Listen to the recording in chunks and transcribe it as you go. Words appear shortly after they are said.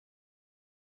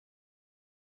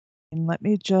And let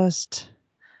me just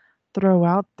throw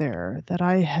out there that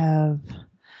I have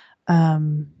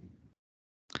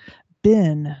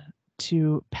been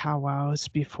to powwows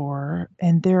before,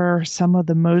 and there are some of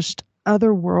the most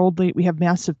otherworldly. We have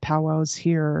massive powwows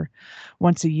here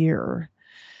once a year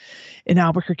in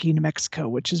Albuquerque, New Mexico,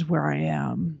 which is where I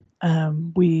am.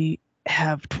 We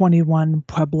have 21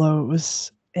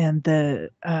 pueblos and the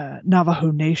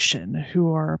Navajo Nation,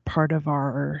 who are part of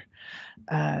our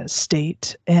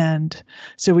state. And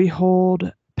so we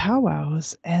hold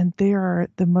powwows, and they are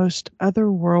the most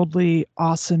otherworldly,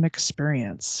 awesome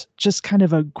experience. Just kind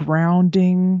of a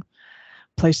grounding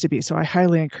place to be. So I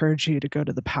highly encourage you to go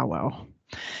to the powwow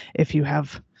if you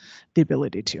have the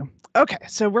ability to. Okay,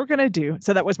 so we're going to do,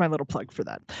 so that was my little plug for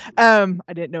that.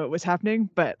 I didn't know it was happening,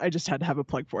 but I just had to have a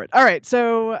plug for it. All right,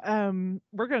 so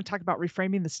we're going to talk about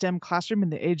reframing the STEM classroom in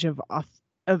the age of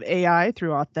AI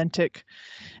through authentic,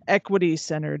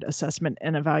 equity-centered assessment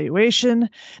and evaluation.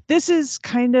 This is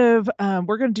kind of,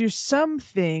 we're going to do some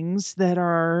things that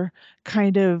are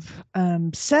kind of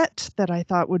set that I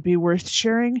thought would be worth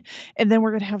sharing. And then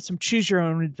we're going to have some choose your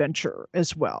own adventure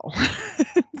as well.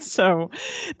 So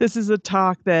this is a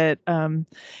talk that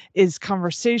is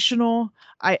conversational.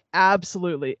 I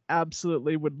absolutely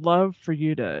would love for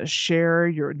you to share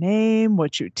your name,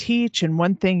 what you teach, and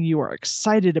one thing you are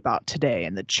excited about today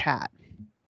in the chat.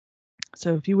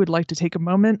 So if you would like to take a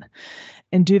moment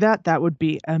and do that, that would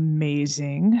be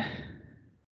amazing.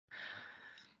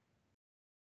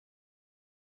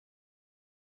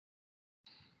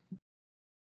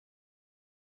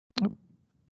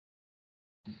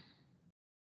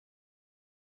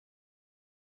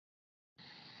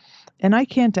 And I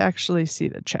can't actually see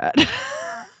the chat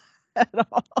at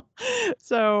all.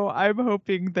 So I'm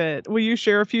hoping that, will you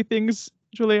share a few things,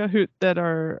 Julia, that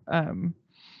are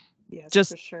yes,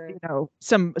 just, for sure. You know,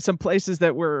 some places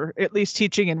that we're at least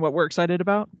teaching and what we're excited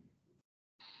about?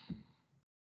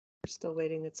 We're still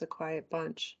waiting. It's a quiet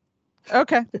bunch.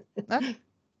 Okay.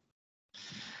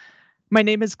 My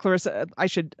name is Clarissa. I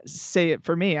should say it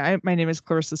for me. My name is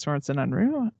Clarissa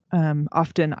Sorensen-Unruh.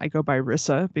 Often I go by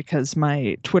Rissa because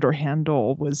my Twitter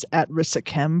handle was at Rissa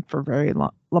Chem for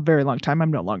a very long time.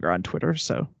 I'm no longer on Twitter,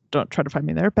 so don't try to find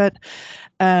me there. But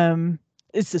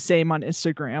it's the same on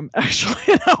Instagram, actually,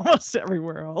 and almost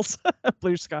everywhere else.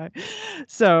 Blue Sky.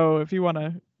 So if you want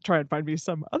to try and find me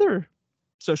some other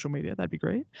social media, that'd be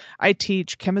great. I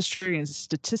teach chemistry and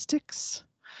statistics.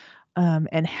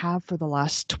 And have for the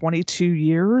last 22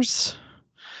 years,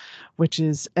 which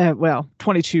is,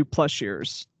 22 plus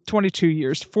years, 22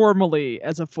 years formally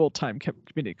as a full-time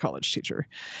community college teacher.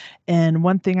 And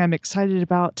one thing I'm excited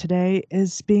about today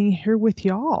is being here with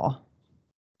y'all.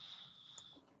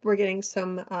 We're getting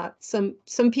some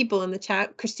people in the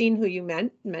chat. Christine, who you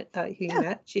met,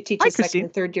 she teaches second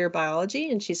and third year biology,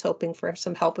 and she's hoping for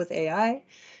some help with AI.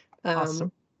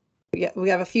 Awesome. We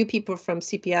have a few people from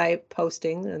CPI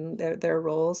posting and their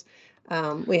roles.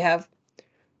 We have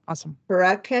awesome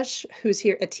Rakesh, who's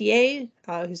here, a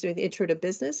TA, who's doing the intro to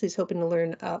business. He's hoping to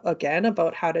learn again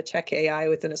about how to check AI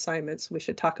within assignments. We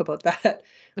should talk about that.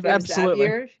 Absolutely.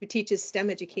 Xavier, who teaches STEM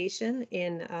education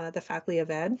in the Faculty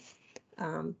of Ed.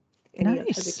 And nice.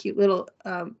 He has a cute little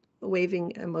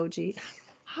waving emoji.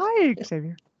 Hi,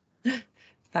 Xavier.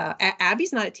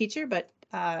 Abby's not a teacher, but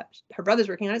her brother's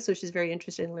working on it, so she's very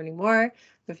interested in learning more.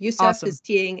 If Youssef is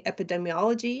TAing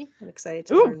epidemiology, I'm excited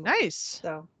to learn more. Nice.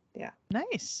 So yeah,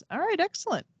 nice. All right,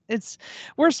 excellent.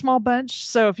 We're a small bunch,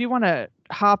 so if you want to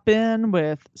hop in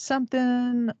with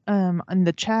something in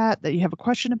the chat that you have a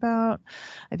question about,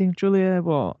 I think Julia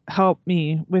will help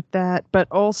me with that. But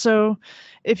also,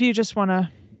 if you just want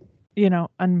to,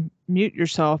 unmute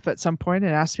yourself at some point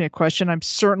and ask me a question, I'm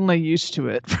certainly used to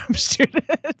it from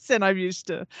students, and I'm used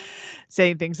to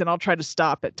saying things, and I'll try to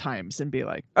stop at times and be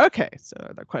like, okay, so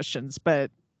are there questions? But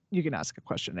you can ask a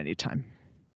question anytime.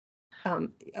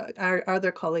 Our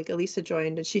other colleague, Elisa,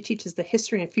 joined, and she teaches the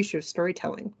history and future of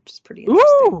storytelling, which is pretty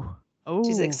interesting. Ooh,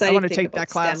 she's excited I want to take that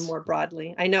class STEM more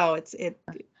broadly. I know it's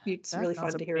really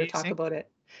fun to hear her talk about it.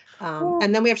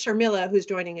 And then we have Sharmila, who's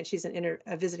joining, and she's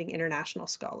a visiting international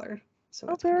scholar.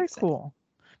 So very cool.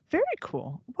 Very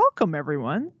cool. Welcome,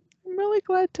 everyone. I'm really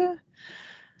glad to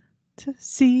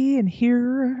see and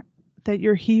hear that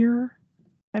you're here.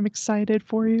 I'm excited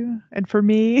for you and for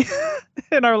me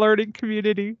in our learning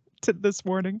community this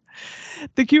morning.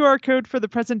 The QR code for the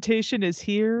presentation is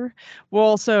here. We'll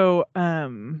also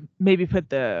maybe put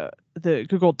the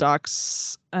Google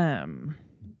Docs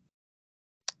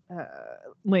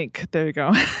link. There you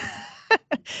go.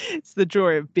 It's the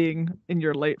joy of being in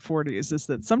your late 40s, is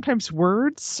that sometimes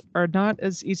words are not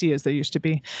as easy as they used to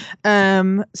be.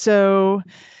 So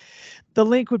The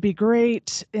link would be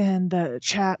great in the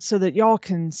chat so that y'all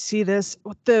can see this.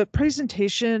 The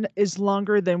presentation is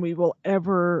longer than we will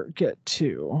ever get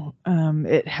to.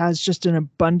 It has just an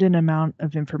abundant amount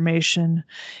of information.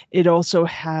 It also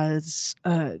has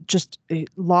just a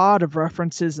lot of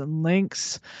references and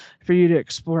links for you to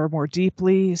explore more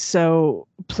deeply. So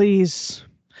please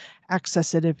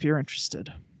access it if you're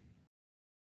interested.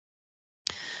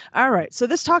 All right, so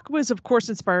this talk was, of course,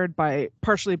 inspired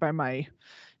partially by my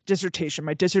dissertation.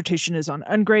 My dissertation is on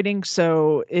ungrading,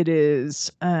 so it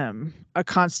is a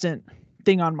constant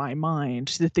thing on my mind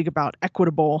to think about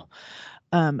equitable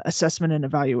assessment and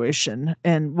evaluation,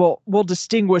 and we'll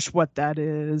distinguish what that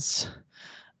is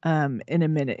in a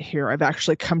minute here. I've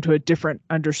actually come to a different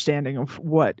understanding of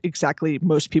what exactly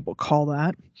most people call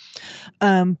that,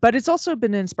 but it's also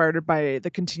been inspired by the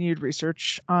continued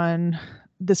research on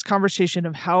this conversation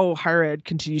of how higher ed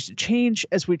continues to change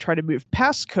as we try to move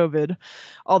past COVID,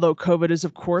 although COVID is,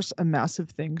 of course, a massive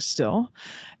thing still,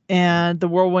 and the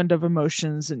whirlwind of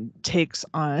emotions and takes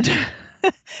on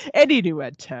any new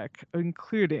ed tech,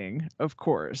 including, of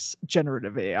course,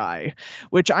 generative AI,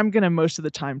 which I'm going to most of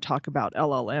the time talk about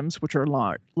LLMs, which are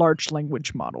large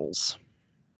language models.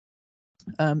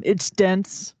 It's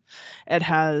dense. It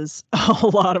has a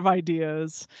lot of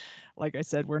ideas. Like I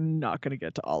said, we're not going to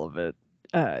get to all of it.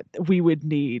 We would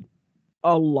need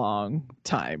a long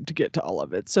time to get to all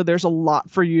of it. So there's a lot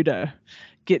for you to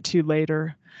get to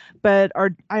later. But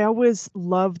I always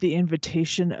love the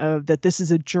invitation of that this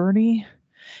is a journey,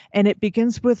 and it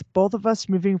begins with both of us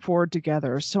moving forward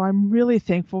together. So I'm really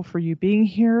thankful for you being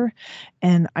here,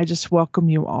 and I just welcome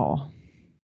you all.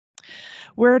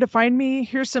 Where to find me?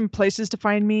 Here's some places to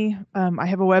find me. I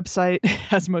have a website,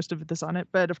 has most of this on it,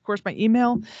 but of course my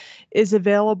email is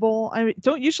available. I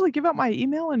don't usually give out my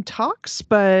email in talks,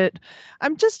 but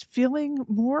I'm just feeling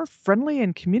more friendly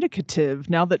and communicative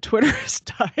now that Twitter has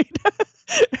died.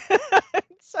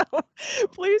 So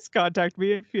please contact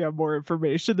me if you have more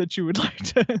information that you would like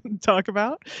to talk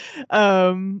about.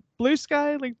 Blue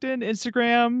Sky, LinkedIn,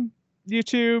 Instagram,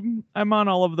 YouTube. I'm on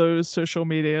all of those social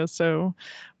media, so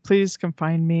please come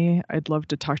find me. I'd love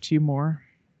to talk to you more.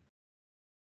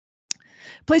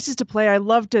 Places to play. I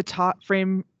love to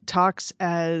frame talks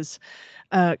as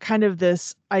kind of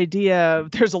this idea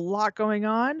of there's a lot going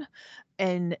on,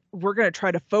 and we're going to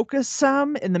try to focus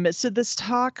some in the midst of this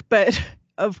talk, but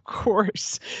of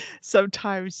course,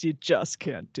 sometimes you just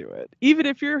can't do it. Even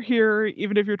if you're here,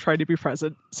 even if you're trying to be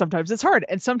present, sometimes it's hard.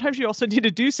 And sometimes you also need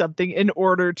to do something in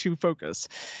order to focus.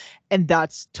 And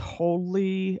that's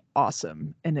totally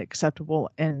awesome and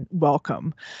acceptable and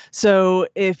welcome. So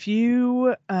if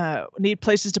you need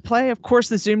places to play, of course,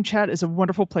 the Zoom chat is a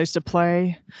wonderful place to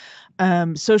play.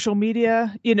 Social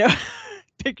media,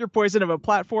 pick your poison of a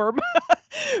platform.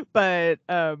 But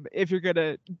if you're going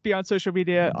to be on social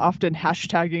media, often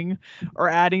hashtagging or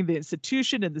adding the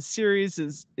institution in the series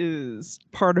is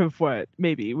part of what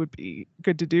maybe would be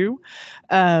good to do,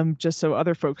 just so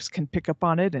other folks can pick up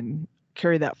on it and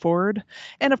carry that forward.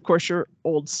 And of course, your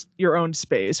own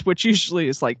space, which usually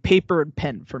is like paper and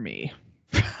pen for me.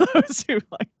 For those who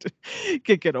like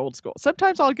to get old school.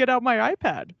 Sometimes I'll get out my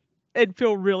iPad and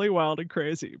feel really wild and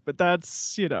crazy, but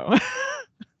that's,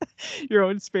 your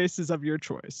own space is of your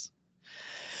choice.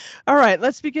 All right,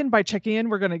 let's begin by checking in.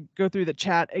 We're going to go through the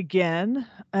chat again.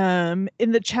 In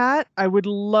the chat, I would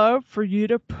love for you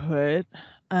to put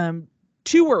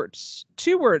two words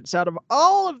out of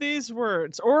all of these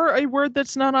words, or a word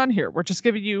that's not on here. We're just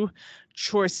giving you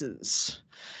choices.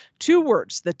 2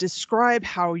 words that describe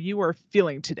how you are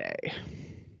feeling today.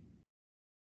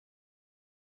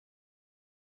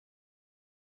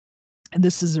 And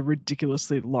this is a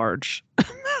ridiculously large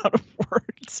amount of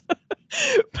words,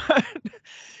 but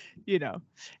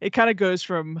it kind of goes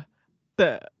from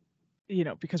the,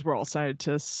 because we're all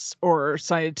scientists or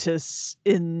scientists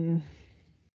in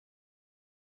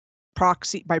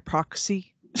by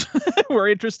proxy, we're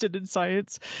interested in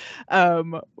science.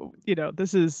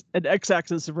 This is an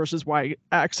x-axis versus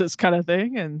y-axis kind of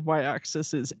thing, and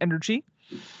y-axis is energy,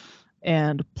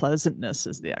 and pleasantness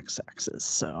is the x-axis.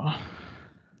 So.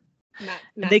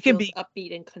 Matt they can be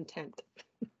upbeat and content.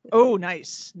 Oh,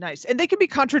 nice. And they can be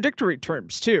contradictory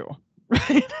terms too,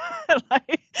 right?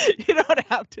 Like, you don't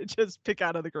have to just pick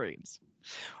out of the greens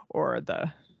or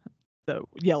the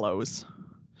yellows.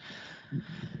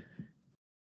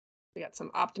 We got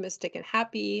some optimistic and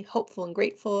happy, hopeful and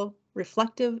grateful,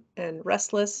 reflective and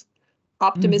restless,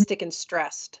 optimistic and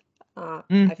stressed.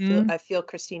 I feel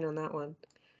Christine on that one.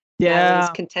 Yeah. Natalie's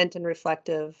content and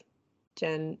reflective.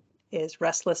 Jen is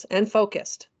restless and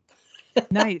focused.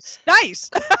 Nice.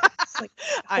 It's like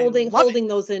holding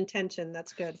those in tension.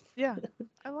 That's good. Yeah.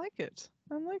 I like it.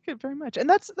 I like it very much. And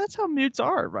that's how moods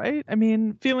are, right? I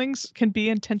mean, feelings can be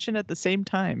in tension at the same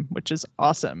time, which is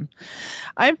awesome.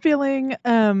 I'm feeling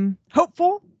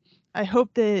hopeful. I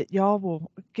hope that y'all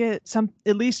will get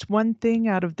at least one thing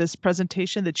out of this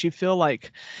presentation that you feel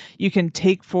like you can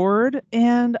take forward.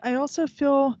 And I also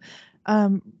feel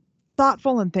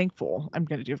thoughtful and thankful. I'm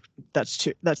going to do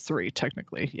that's three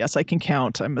technically. Yes, I can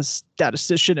count. I'm a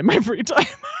statistician in my free time.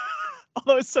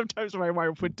 Although sometimes my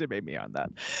wife would debate me on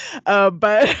that.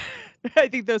 But I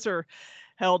think those are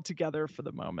held together for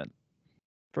the moment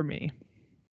for me.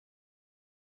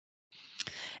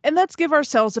 And let's give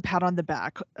ourselves a pat on the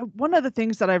back. One of the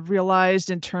things that I've realized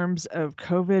in terms of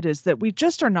COVID is that we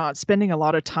just are not spending a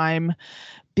lot of time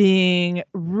being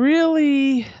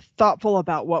really thoughtful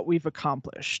about what we've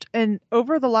accomplished. And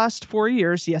over the last 4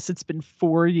 years, yes, it's been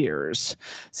 4 years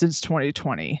since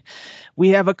 2020, we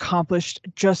have accomplished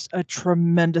just a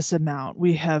tremendous amount.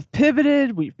 We have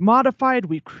pivoted, we've modified,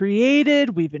 we've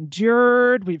created, we've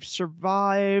endured, we've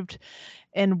survived.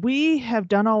 And we have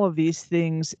done all of these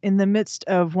things in the midst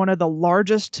of one of the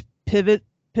largest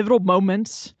pivotal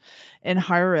moments in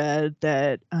higher ed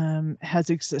that has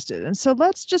existed. And so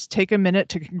let's just take a minute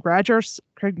to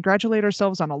congratulate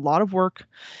ourselves on a lot of work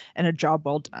and a job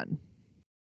well done.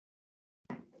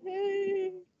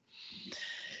 Yay.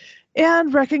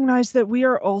 And recognize that we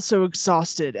are also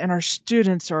exhausted and our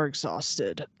students are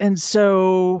exhausted. And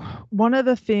so one of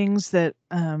the things that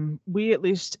we, at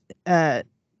least at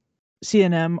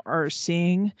CNM, are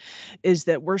seeing is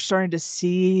that we're starting to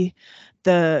see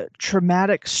the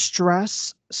traumatic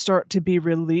stress start to be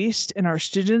released in our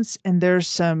students, and there's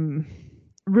some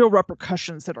real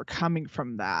repercussions that are coming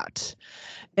from that.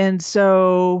 And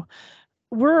so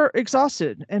we're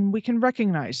exhausted, and we can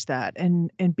recognize that and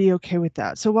be okay with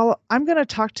that. So while I'm going to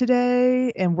talk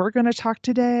today, and we're going to talk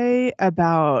today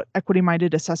about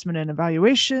equity-minded assessment and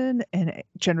evaluation and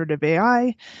generative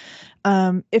AI,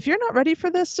 if you're not ready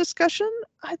for this discussion,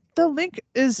 the link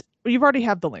is, you already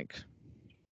have the link.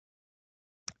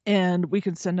 And we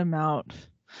can send them out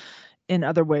in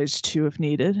other ways too if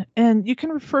needed. And you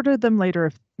can refer to them later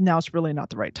if now's really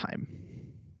not the right time.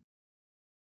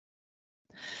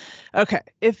 Okay,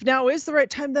 if now is the right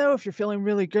time though, if you're feeling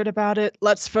really good about it,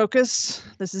 let's focus.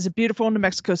 This is a beautiful New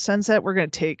Mexico sunset. We're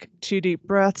going to take 2 deep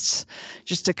breaths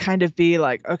just to kind of be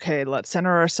like, okay, let's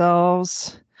center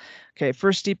ourselves. Okay,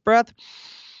 first deep breath.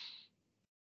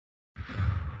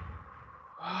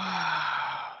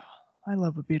 I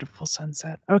love a beautiful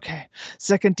sunset. Okay,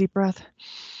 second deep breath.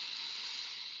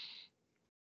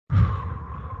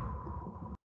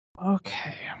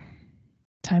 Okay,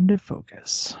 time to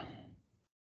focus.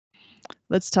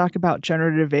 Let's talk about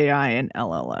generative AI and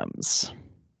LLMs.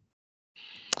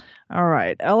 All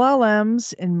right,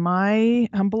 LLMs, in my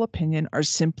humble opinion, are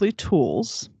simply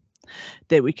tools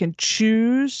that we can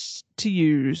choose to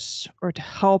use or to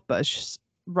help us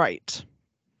write.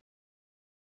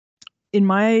 In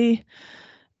my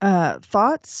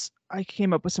thoughts, I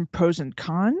came up with some pros and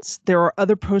cons. There are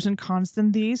other pros and cons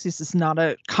than these. This is not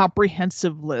a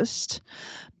comprehensive list,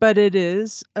 but it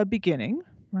is a beginning,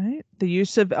 right? The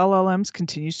use of LLMs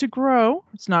continues to grow.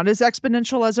 It's not as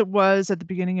exponential as it was at the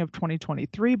beginning of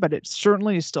 2023, but it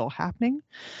certainly is still happening.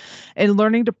 And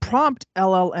learning to prompt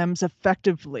LLMs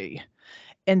effectively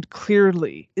and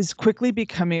clearly is quickly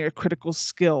becoming a critical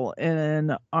skill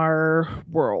in our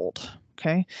world,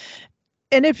 okay?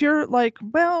 And if you're like,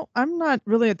 well, I'm not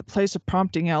really at the place of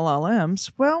prompting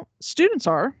LLMs, well, students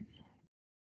are.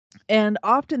 And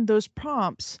often those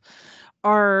prompts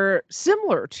are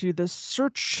similar to the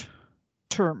search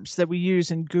terms that we use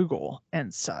in Google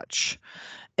and such.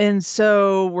 And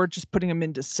so we're just putting them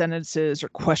into sentences or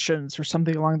questions or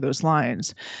something along those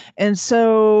lines. And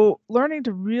so learning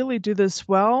to really do this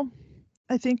well,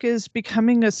 I think, is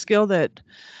becoming a skill that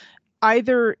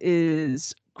either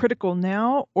is critical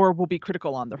now or will be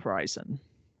critical on the horizon.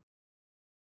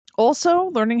 Also,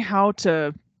 learning how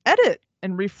to edit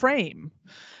and reframe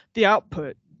the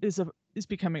output is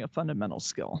becoming a fundamental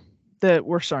skill that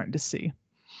we're starting to see.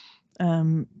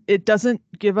 It doesn't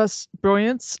give us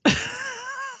brilliance,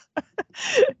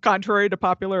 contrary to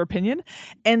popular opinion,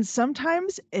 and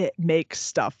sometimes it makes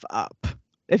stuff up.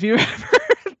 If you ever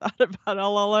thought about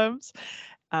LLMs,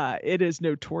 it is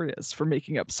notorious for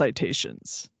making up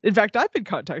citations. In fact, I've been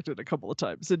contacted a couple of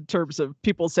times in terms of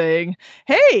people saying,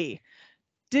 hey,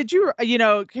 did you,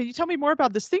 can you tell me more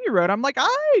about this thing you wrote? I'm like,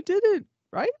 I didn't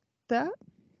write that.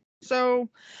 So,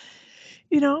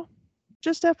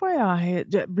 just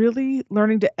FYI, really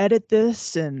learning to edit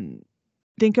this and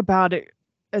think about it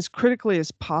as critically as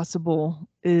possible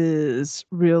is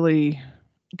really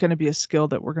going to be a skill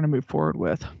that we're going to move forward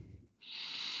with.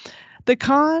 The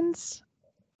cons,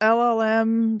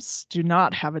 LLMs do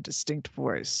not have a distinct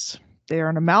voice. They are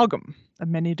an amalgam of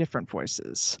many different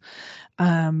voices.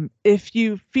 If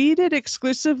you feed it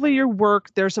exclusively your work,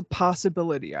 there's a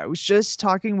possibility. I was just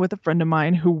talking with a friend of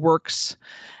mine who works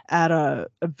at a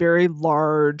very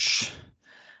large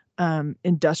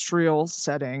industrial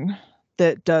setting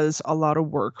that does a lot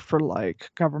of work for like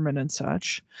government and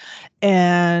such.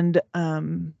 And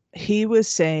he was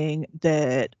saying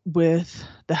that with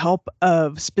the help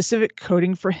of specific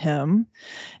coding for him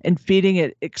and feeding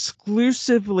it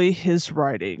exclusively his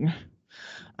writing,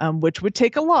 which would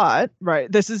take a lot,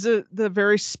 right? This is the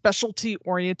very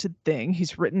specialty-oriented thing.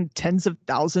 He's written tens of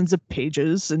thousands of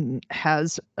pages and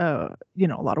has, a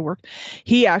lot of work.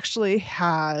 He actually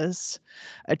has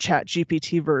a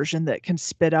ChatGPT version that can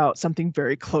spit out something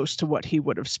very close to what he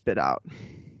would have spit out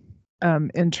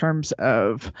in terms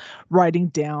of writing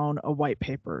down a white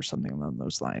paper or something along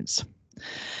those lines.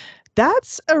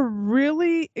 That's a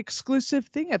really exclusive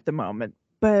thing at the moment,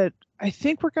 but I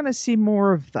think we're going to see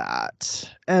more of that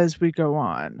as we go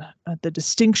on. The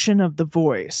distinction of the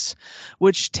voice,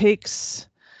 which takes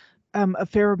a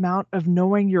fair amount of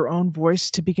knowing your own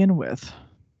voice to begin with.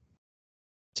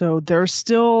 So there's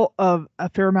still a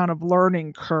fair amount of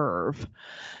learning curve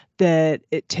that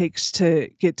it takes to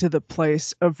get to the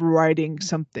place of writing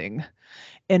something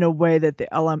in a way that the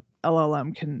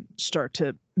LLM can start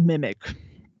to mimic.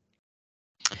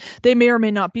 They may or may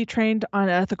not be trained on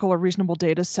ethical or reasonable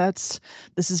data sets.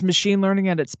 This is machine learning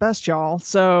at its best, y'all.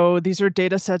 So these are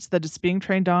data sets that it's being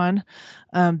trained on.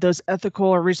 Those ethical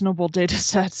or reasonable data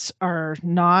sets are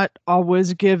not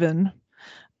always given.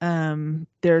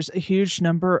 There's a huge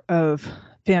number of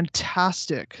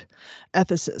fantastic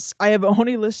ethicists. I have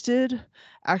only listed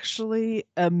actually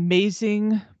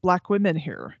amazing Black women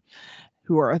here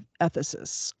who are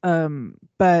ethicists,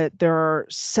 but there are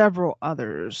several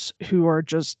others who are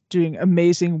just doing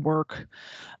amazing work.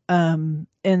 And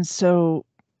so,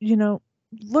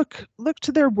 look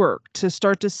to their work to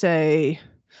start to say,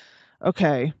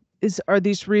 okay, are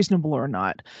these reasonable or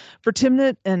not? For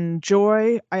Timnit and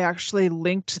Joy, I actually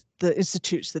linked the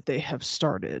institutes that they have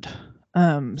started.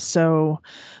 So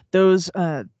those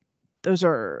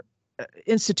are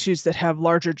institutes that have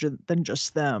larger than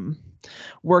just them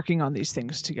working on these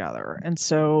things together. And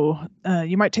so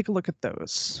you might take a look at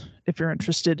those if you're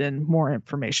interested in more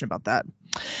information about that.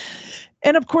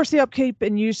 And of course, the upkeep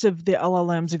and use of the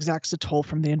LLMs exacts a toll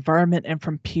from the environment and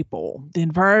from people. The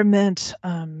environment,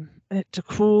 to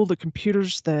cool the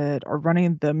computers that are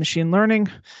running the machine learning,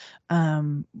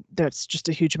 that's just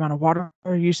a huge amount of water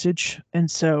usage. And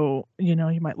so, you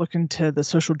might look into the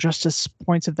social justice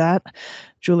points of that.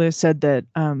 Julia said that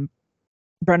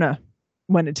Brenna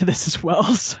went into this as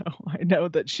well. So I know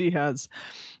that she has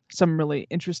some really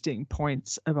interesting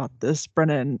points about this.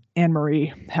 Brenna and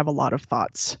Anne-Marie have a lot of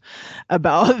thoughts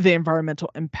about the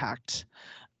environmental impact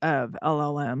of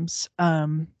LLMs.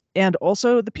 And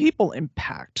also the people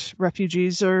impact.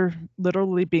 Refugees are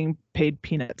literally being paid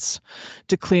peanuts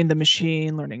to clean the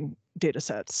machine learning data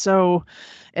sets. So,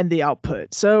 and the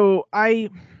output. So I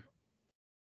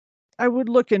would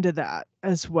look into that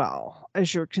as well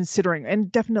as you're considering,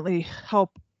 and definitely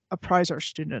help apprise our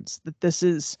students that this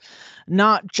is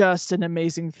not just an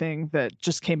amazing thing that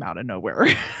just came out of nowhere.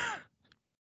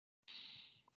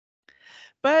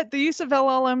 But the use of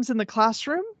LLMs in the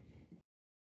classroom,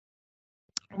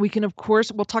 we can, of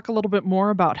course, we'll talk a little bit more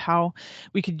about how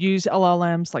we could use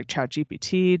LLMs like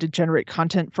ChatGPT to generate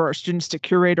content for our students to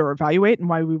curate or evaluate, and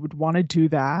why we would want to do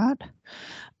that.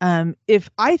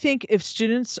 If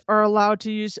students are allowed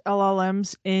to use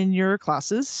LLMs in your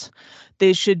classes,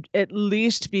 they should at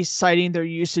least be citing their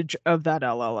usage of that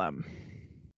LLM,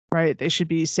 right? They should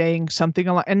be saying something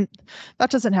a lot, and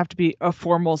that doesn't have to be a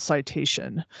formal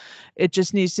citation. It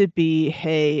just needs to be,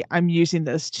 hey, I'm using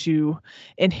this to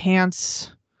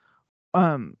enhance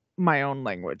my own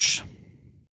language.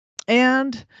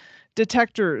 And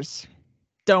detectors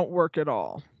don't work at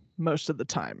all most of the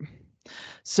time.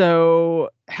 So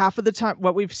half of the time,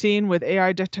 what we've seen with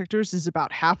AI detectors is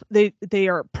about half, they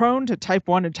are prone to type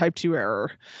 1 and type 2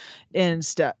 error in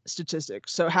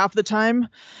statistics. So half the time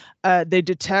they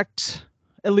detect,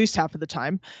 at least half of the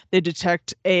time, they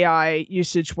detect AI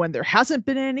usage when there hasn't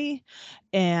been any.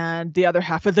 And the other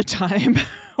half of the time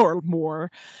or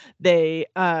more, they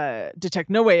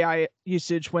detect no AI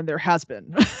usage when there has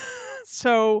been.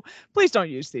 So please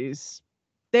don't use these.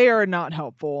 They are not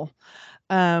helpful.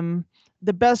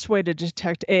 The best way to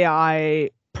detect AI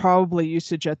probably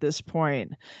usage at this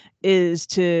point is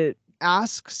to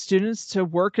ask students to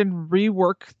work and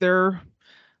rework their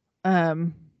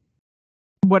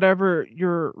whatever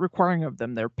you're requiring of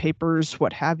them, their papers,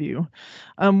 what have you,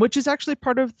 which is actually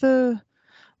part of the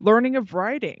learning of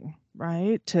writing,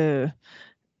 right? To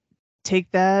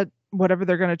take that, whatever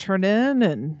they're going to turn in,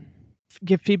 and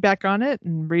give feedback on it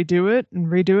and redo it and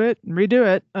redo it and redo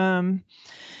it.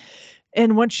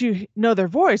 And once you know their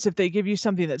voice, if they give you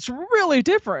something that's really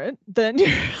different, then you're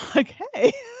like,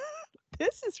 hey,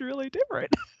 this is really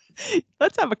different.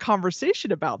 Let's have a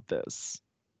conversation about this,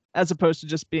 as opposed to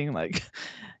just being like,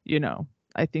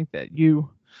 I think that you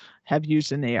have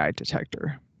used an AI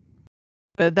detector.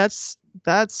 But that's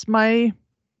my,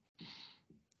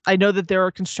 I know that there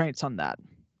are constraints on that.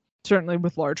 Certainly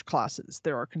with large classes,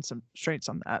 there are constraints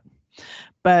on that.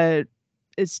 But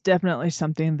it's definitely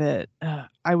something that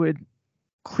I would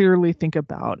clearly think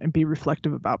about and be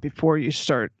reflective about before you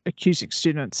start accusing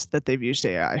students that they've used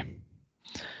AI.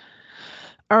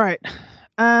 All right.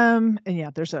 And yeah,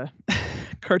 there's a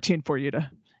cartoon for you to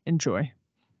enjoy.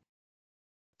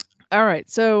 All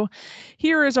right, so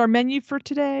here is our menu for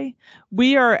today.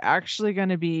 We are actually going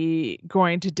to be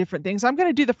going to different things. I'm going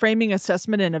to do the framing,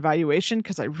 assessment, and evaluation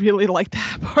because I really like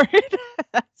that part.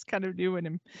 That's kind of new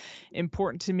and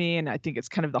important to me, and I think it's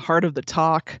kind of the heart of the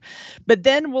talk. But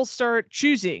then we'll start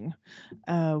choosing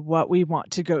what we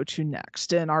want to go to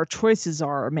next. And our choices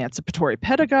are emancipatory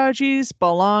pedagogies,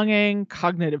 belonging,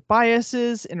 cognitive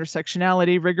biases,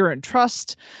 intersectionality, rigor and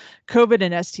trust, COVID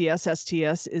and STS.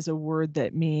 STS is a word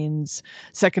that means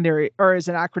secondary, or is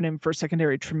an acronym for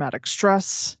secondary traumatic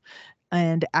stress,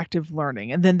 and active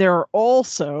learning. And then there are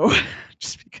also,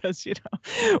 just because,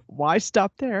 why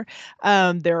stop there?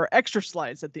 There are extra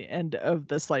slides at the end of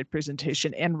the slide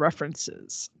presentation and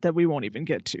references that we won't even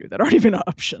get to, that aren't even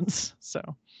options. So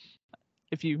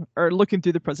if you are looking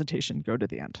through the presentation, go to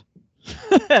the end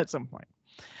at some point.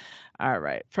 All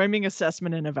right, framing,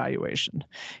 assessment, and evaluation.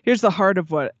 Here's the heart of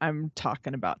what I'm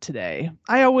talking about today.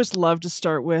 I always love to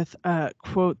start with a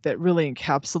quote that really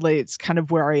encapsulates kind of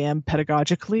where I am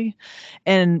pedagogically.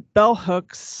 And bell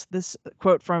hooks, this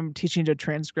quote from Teaching to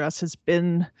Transgress, has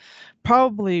been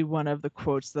probably one of the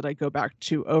quotes that I go back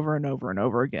to over and over and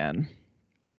over again.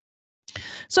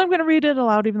 So I'm going to read it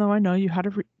aloud, even though I know you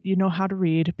know how to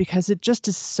read, because it just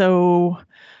is so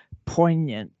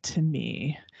poignant to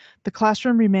me. The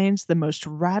classroom remains the most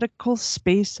radical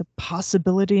space of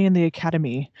possibility in the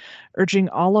academy, urging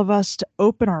all of us to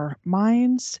open our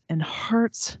minds and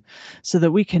hearts so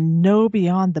that we can know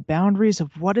beyond the boundaries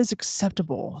of what is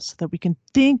acceptable, so that we can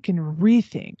think and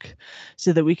rethink,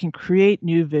 so that we can create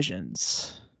new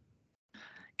visions.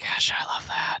 Gosh, I love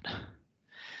that.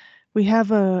 We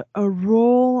have a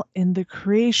role in the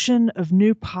creation of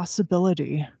new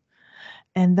possibility,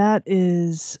 and that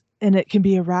is, and it can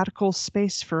be a radical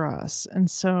space for us. And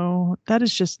so that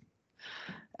is just,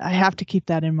 I have to keep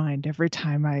that in mind every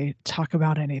time I talk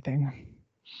about anything,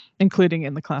 including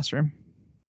in the classroom.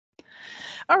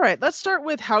 All right, let's start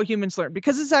with how humans learn,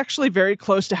 because it's actually very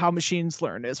close to how machines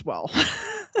learn as well.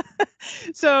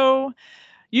 So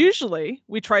usually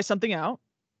we try something out,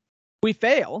 we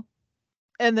fail,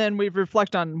 and then we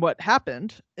reflect on what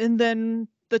happened. And then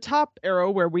the top arrow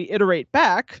where we iterate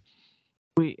back,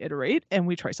 we iterate and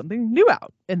we try something new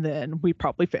out, and then we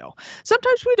probably fail.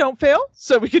 Sometimes we don't fail,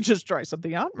 so we can just try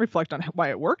something out and reflect on why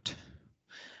it worked,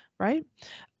 right?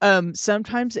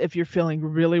 Sometimes if you're feeling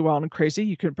really wild and crazy,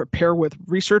 you can prepare with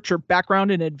research or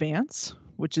background in advance,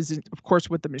 which is, of course,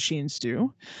 what the machines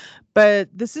do. But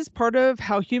this is part of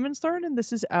how humans learn, and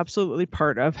this is absolutely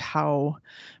part of how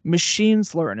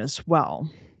machines learn as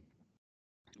well.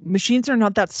 Machines are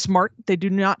not that smart. They do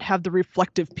not have the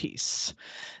reflective piece.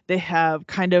 They have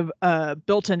kind of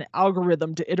built an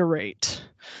algorithm to iterate.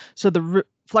 So the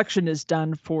reflection is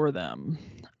done for them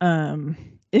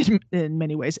in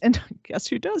many ways. And guess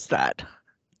who does that?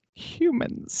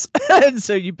 Humans. And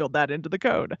so you build that into the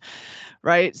code,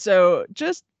 right? So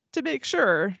just to make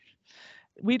sure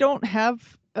we don't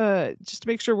have, just to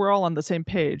make sure we're all on the same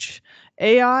page,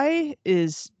 AI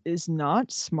is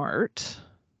not smart.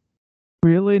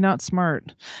 Really not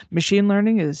smart. Machine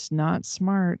learning is not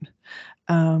smart.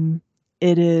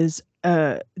 It is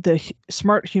the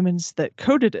smart humans that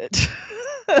coded it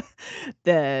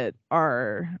that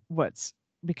are what's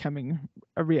becoming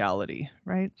a reality,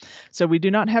 right? So we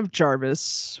do not have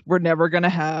Jarvis. We're never going to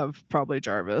have probably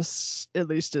Jarvis, at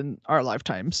least in our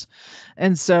lifetimes.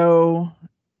 And so,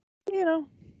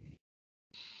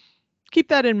 keep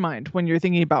that in mind when you're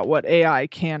thinking about what AI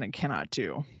can and cannot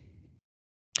do.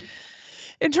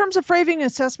 In terms of framing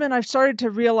assessment, I've started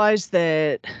to realize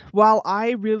that while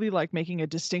I really like making a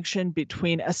distinction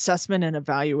between assessment and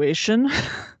evaluation,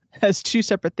 as two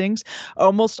separate things.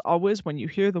 Almost always when you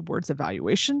hear the words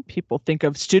evaluation, people think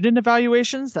of student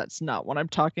evaluations. That's not what I'm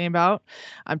talking about.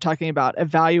 I'm talking about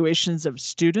evaluations of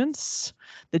students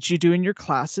that you do in your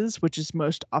classes, which is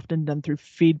most often done through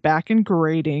feedback and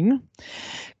grading.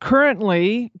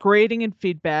 Currently, grading and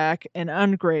feedback and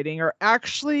ungrading are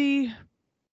actually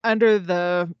under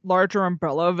the larger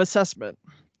umbrella of assessment.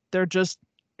 They're just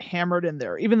hammered in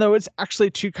there, even though it's actually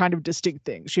two kind of distinct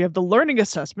things. You have the learning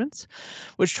assessments,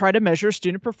 which try to measure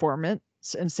student performance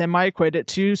and semi-equate it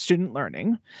to student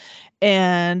learning.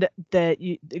 And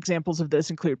examples of this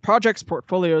include projects,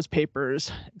 portfolios,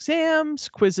 papers, exams,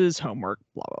 quizzes, homework,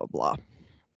 blah, blah, blah.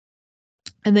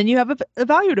 And then you have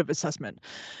evaluative assessment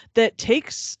that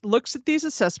looks at these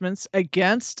assessments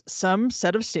against some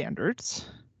set of standards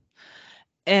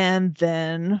and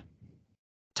then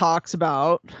talks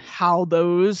about how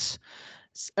those,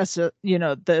 the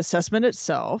assessment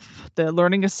itself, the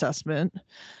learning assessment,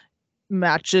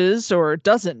 matches or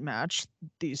doesn't match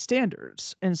these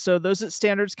standards. And so those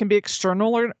standards can be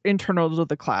external or internal to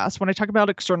the class. When I talk about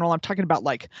external, I'm talking about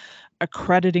like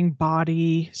accrediting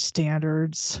body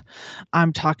standards.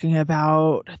 I'm talking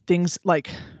about things like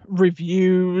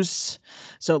reviews.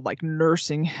 So like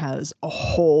nursing has a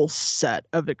whole set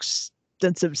of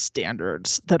extensive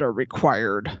standards that are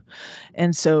required.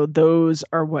 And so those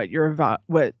are what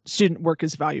what student work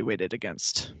is evaluated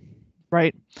against,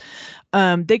 right?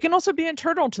 They can also be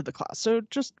internal to the class. So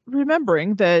just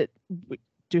remembering that we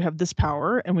do have this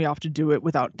power and we often do it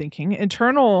without thinking.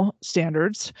 Internal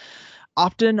standards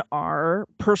often are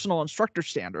personal instructor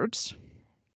standards,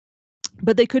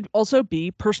 but they could also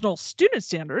be personal student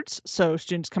standards. So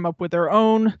students come up with their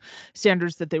own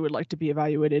standards that they would like to be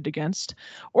evaluated against,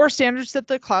 or standards that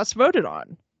the class voted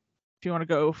on. If you want to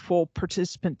go full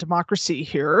participant democracy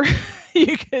here,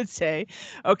 you could say,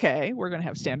 okay, we're going to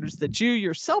have standards that you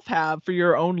yourself have for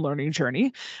your own learning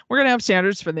journey. We're going to have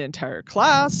standards for the entire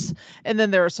class. And then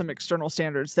there are some external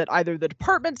standards that either the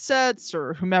department sets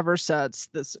or whomever sets,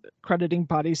 this accrediting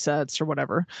body sets or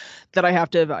whatever, that I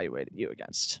have to evaluate you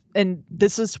against. And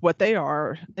this is what they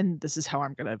are. And this is how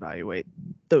I'm going to evaluate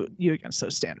you against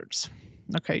those standards.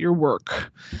 Okay, your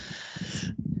work.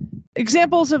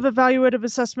 Examples of evaluative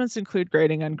assessments include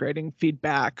grading, ungrading,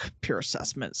 feedback, peer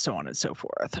assessment, so on and so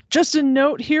forth. Just a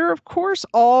note here, of course,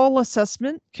 all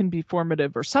assessment can be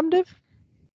formative or summative,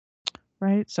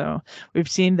 right? So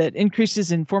we've seen that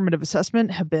increases in formative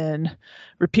assessment have been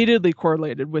repeatedly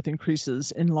correlated with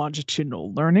increases in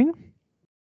longitudinal learning.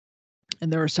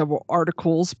 And there are several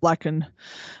articles. Black and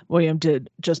William did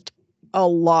just a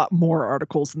lot more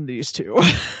articles than these two.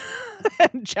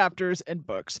 And chapters and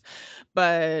books,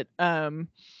 but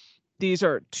these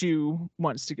are two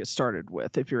ones to get started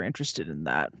with if you're interested in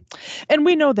that. And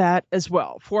we know that as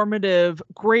well. Formative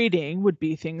grading would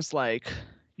be things like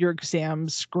your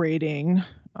exams grading,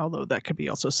 although that could be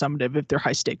also summative if they're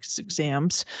high stakes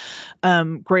exams,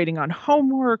 grading on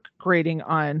homework, grading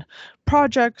on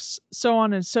projects, so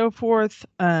on and so forth.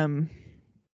 Where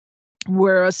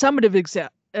a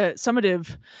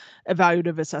summative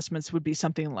evaluative assessments would be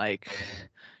something like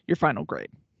your final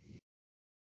grade.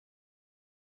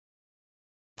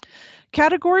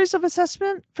 Categories of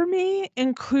assessment for me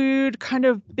include kind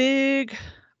of big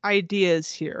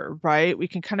ideas here, right? We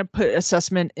can kind of put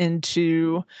assessment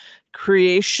into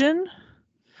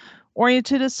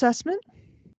creation-oriented assessment.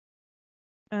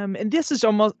 And this is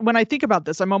almost, when I think about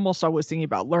this, I'm almost always thinking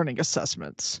about learning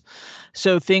assessments.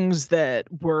 So things that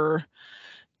we're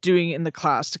doing in the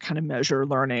class to kind of measure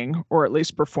learning or at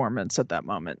least performance at that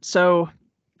moment. So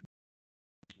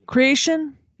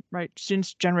creation, right?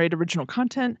 Students generate original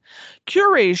content.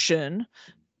 Curation,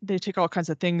 they take all kinds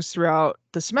of things throughout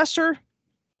the semester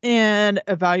and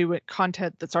evaluate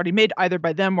content that's already made either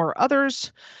by them or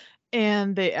others.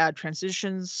 And they add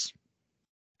transitions,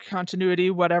 continuity,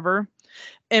 whatever,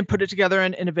 and put it together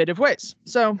in innovative ways.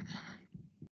 So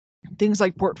things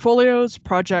like portfolios,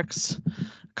 projects,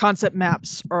 concept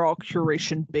maps are all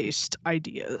curation-based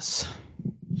ideas.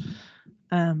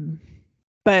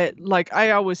 But like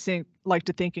I always like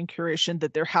to think in curation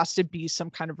that there has to be some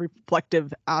kind of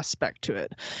reflective aspect to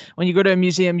it. When you go to a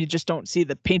museum, you just don't see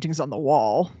the paintings on the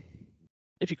wall.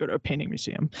 If you go to a painting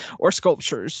museum, or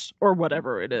sculptures, or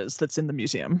whatever it is that's in the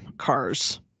museum,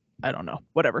 cars, I don't know,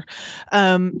 whatever.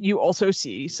 You also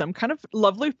see some kind of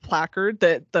lovely placard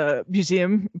that the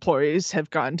museum employees have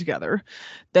gotten together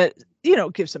that,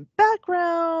 gives some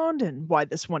background and why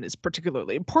this one is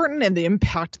particularly important and the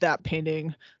impact that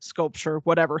painting, sculpture,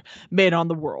 whatever, made on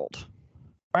the world,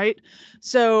 right?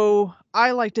 So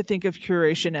I like to think of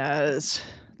curation as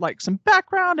like some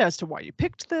background as to why you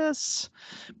picked this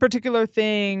particular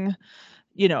thing,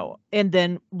 and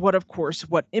then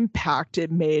what impact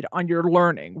it made on your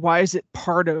learning. Why is it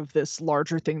part of this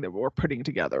larger thing that we're putting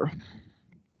together?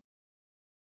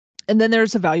 And then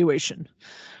there's evaluation,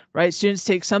 right? Students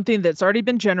take something that's already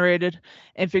been generated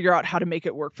and figure out how to make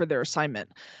it work for their assignment.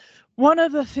 One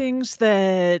of the things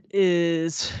that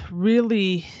is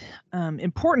really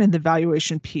important in the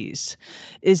evaluation piece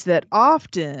is that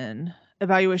often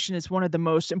evaluation is one of the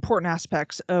most important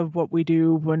aspects of what we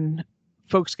do when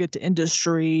folks get to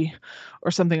industry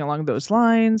or something along those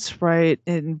lines, right?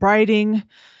 In writing,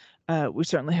 we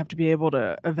certainly have to be able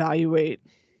to evaluate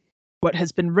what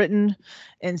has been written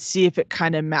and see if it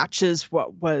kind of matches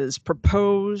what was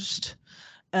proposed,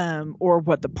 or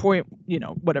what the point,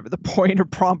 whatever the point or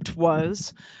prompt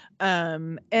was.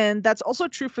 And that's also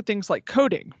true for things like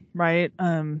coding, right?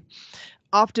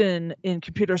 Often in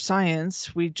computer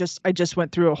science, I just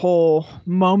went through a whole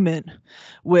moment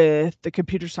with the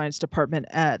computer science department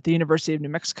at the University of New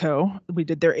Mexico. We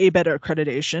did their ABET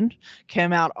accreditation,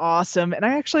 came out awesome. And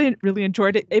I actually really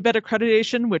enjoyed it. ABET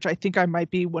accreditation, which I think I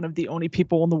might be one of the only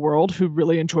people in the world who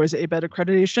really enjoys ABET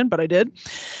accreditation, but I did.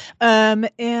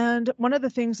 And one of the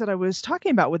things that I was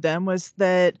talking about with them was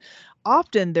that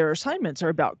often their assignments are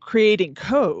about creating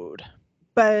code.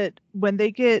 But when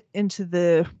they get into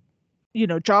the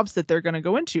jobs that they're going to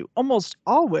go into, almost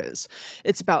always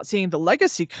it's about seeing the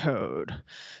legacy code,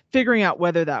 figuring out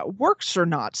whether that works or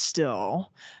not, still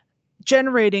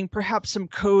generating perhaps some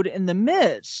code in the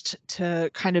midst to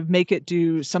kind of make it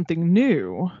do something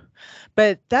new.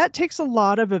 But that takes a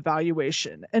lot of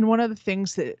evaluation. And one of the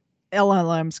things that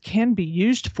LLMs can be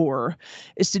used for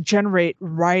is to generate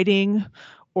writing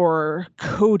or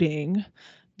coding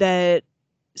that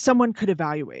someone could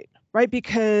evaluate. Right?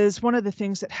 Because one of the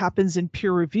things that happens in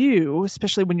peer review,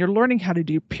 especially when you're learning how to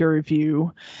do peer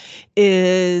review,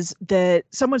 is that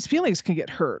someone's feelings can get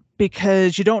hurt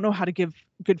because you don't know how to give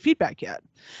good feedback yet.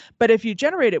 But if you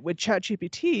generate it with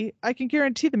ChatGPT, I can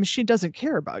guarantee the machine doesn't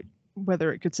care about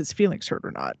whether it gets its feelings hurt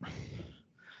or not.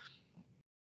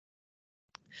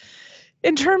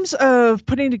 In terms of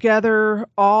putting together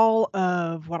all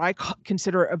of what I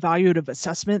consider evaluative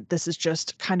assessment, this is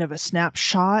just kind of a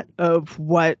snapshot of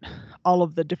what all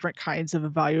of the different kinds of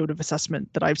evaluative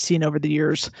assessment that I've seen over the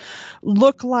years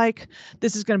look like.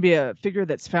 This is going to be a figure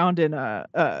that's found in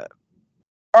a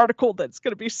article that's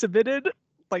going to be submitted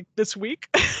like this week.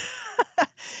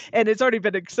 And it's already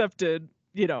been accepted,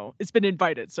 it's been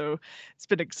invited. So it's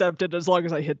been accepted as long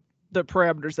as I hit the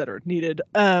parameters that are needed.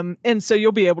 And so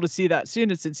you'll be able to see that soon.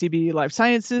 It's in CBE Life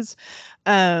Sciences.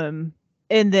 And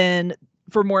then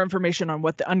for more information on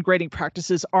what the ungrading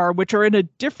practices are, which are in a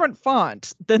different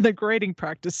font than the grading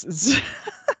practices,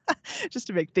 just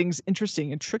to make things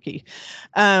interesting and tricky.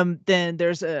 Then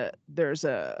there's a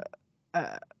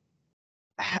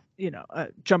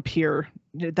jump here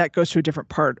that goes to a different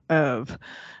part of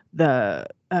the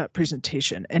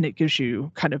presentation, and it gives you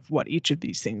kind of what each of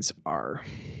these things are.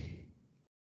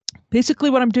 Basically,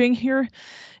 what I'm doing here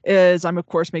is I'm, of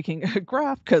course, making a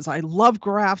graph because I love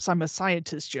graphs. I'm a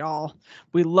scientist, y'all.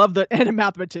 We love and a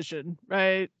mathematician,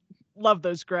 right? Love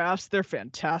those graphs. They're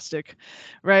fantastic,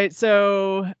 right?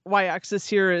 So y-axis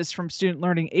here is from student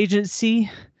learning agency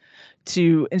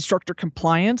to instructor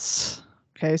compliance.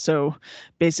 Okay, so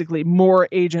basically more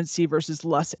agency versus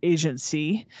less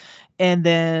agency. And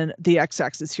then the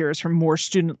x-axis here is from more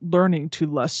student learning to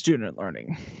less student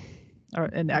learning.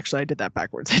 And actually, I did that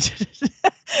backwards.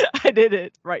 I did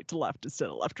it right to left instead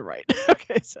of left to right.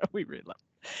 Okay, so we read left.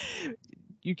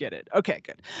 You get it. Okay,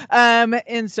 good. And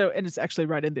it's actually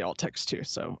right in the alt text too.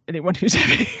 So anyone who's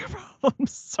having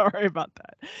problems, sorry about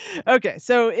that. Okay,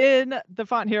 so in the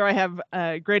font here, I have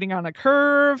grading on a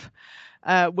curve,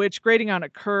 which grading on a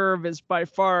curve is by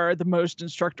far the most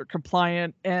instructor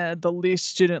compliant and the least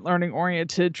student learning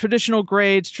oriented. Traditional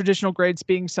grades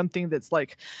being something that's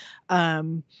like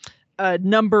a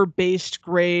number-based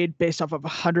grade based off of a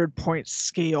 100-point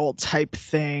scale type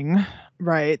thing,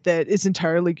 right? That is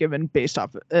entirely given based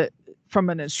off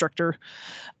from an instructor.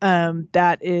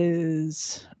 That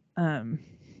is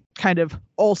kind of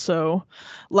also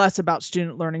less about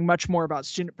student learning, much more about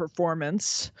student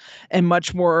performance, and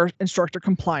much more instructor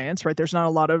compliance, right? There's not a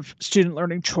lot of student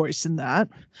learning choice in that.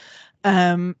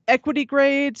 Equity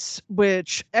grades,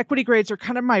 which equity grades are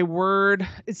kind of my word.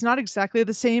 It's not exactly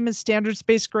the same as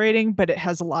standards-based grading, but it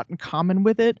has a lot in common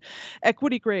with it.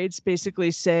 Equity grades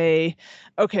basically say,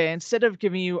 okay, instead of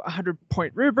giving you a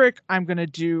 100-point rubric, I'm going to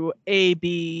do A,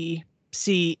 B,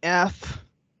 C, F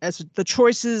as the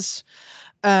choices.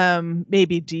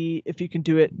 Maybe D, if you can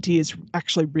do it. D is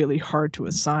actually really hard to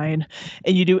assign.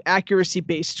 And you do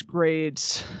accuracy-based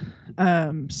grades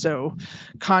So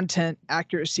content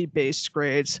accuracy based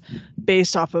grades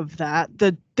based off of that.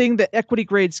 The thing that equity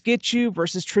grades get you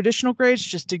versus traditional grades,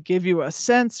 just to give you a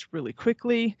sense really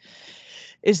quickly,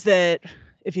 is that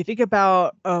if you think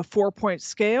about a 4-point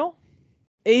scale,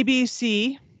 A, B,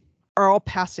 C are all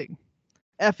passing.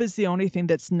 F is the only thing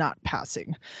that's not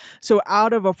passing. So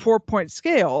out of a 4-point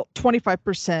scale,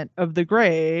 25% of the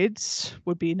grades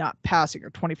would be not passing,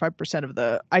 or 25%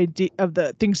 of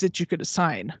the things that you could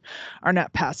assign are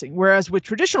not passing. Whereas with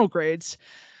traditional grades,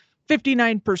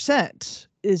 59%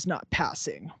 is not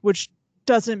passing, which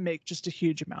doesn't make just a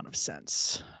huge amount of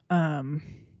sense.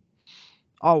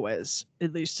 Always,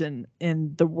 at least in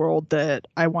the world that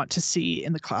I want to see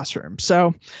in the classroom.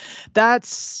 So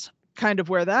that's kind of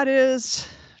where that is,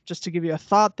 just to give you a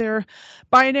thought there.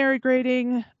 Binary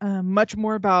grading, much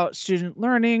more about student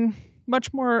learning,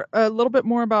 a little bit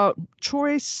more about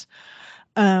choice.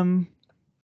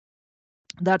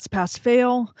 That's pass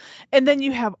fail. And then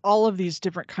you have all of these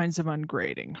different kinds of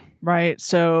ungrading, right?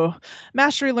 So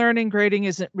mastery learning grading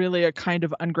isn't really a kind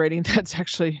of ungrading. That's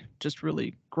actually just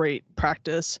really great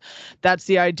practice. That's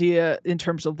the idea in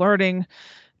terms of learning.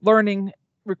 Learning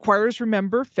requires,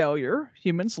 remember, failure.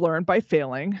 Humans learn by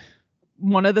failing.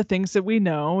 One of the things that we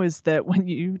know is that when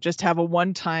you just have a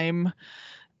one-time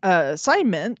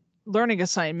learning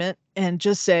assignment, and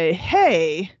just say,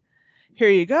 hey, here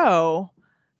you go,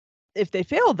 if they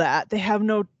fail that, they have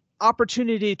no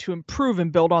opportunity to improve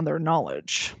and build on their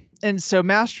knowledge. And so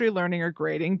mastery learning or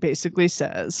grading basically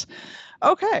says,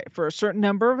 okay, for a certain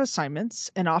number of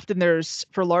assignments, and often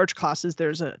for large classes,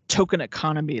 there's a token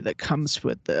economy that comes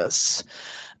with this.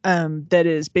 That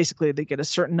is basically they get a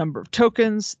certain number of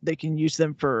tokens. They can use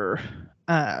them for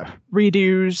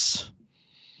redos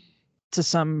to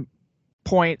some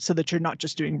point so that you're not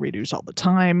just doing redos all the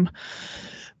time.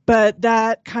 But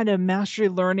that kind of mastery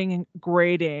learning and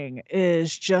grading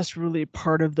is just really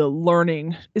part of the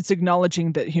learning. It's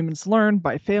acknowledging that humans learn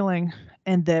by failing,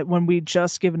 and that when we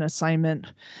just give an assignment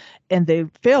and they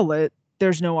fail it,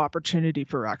 there's no opportunity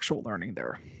for actual learning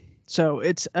there. So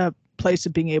it's a place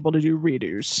of being able to do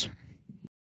redos.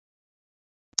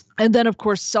 And then, of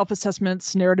course,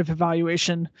 self-assessments, narrative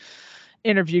evaluation,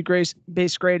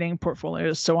 interview-based grading,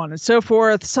 portfolios, so on and so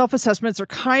forth. Self-assessments are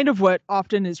kind of what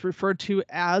often is referred to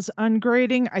as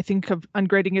ungrading. I think of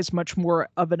ungrading as much more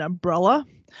of an umbrella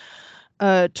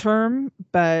term,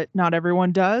 but not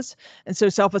everyone does. And so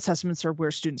self-assessments are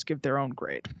where students give their own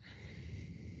grade.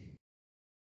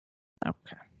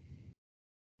 Okay.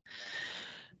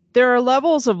 There are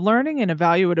levels of learning and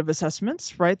evaluative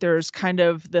assessments, right? There's kind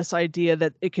of this idea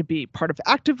that it could be part of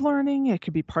active learning, it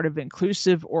could be part of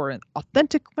inclusive or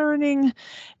authentic learning,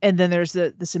 and then there's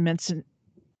this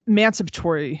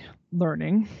emancipatory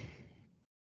learning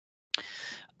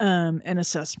and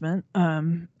assessment.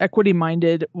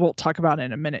 Equity-minded, we'll talk about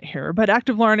in a minute here, but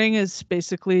active learning is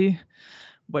basically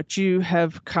what you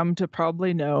have come to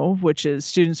probably know, which is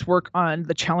students work on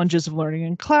the challenges of learning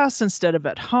in class instead of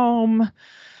at home.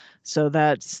 So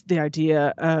that's the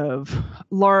idea of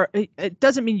it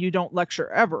doesn't mean you don't lecture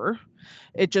ever.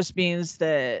 It just means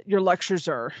that your lectures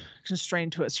are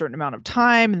constrained to a certain amount of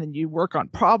time, and then you work on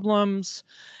problems,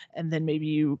 and then maybe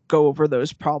you go over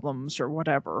those problems or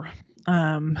whatever.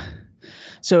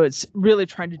 So it's really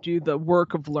trying to do the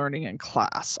work of learning in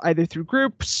class, either through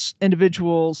groups,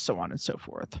 individuals, so on and so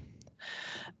forth.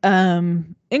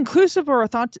 Inclusive or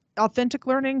authentic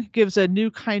learning gives a new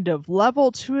kind of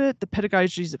level to it. The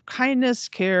pedagogies of kindness,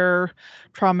 care,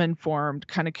 trauma-informed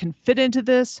kind of can fit into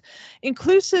this.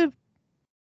 Inclusive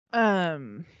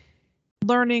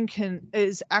learning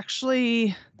is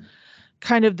actually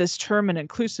kind of this term, an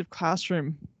inclusive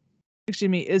classroom,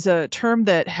 is a term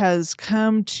that has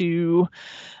come to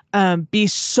be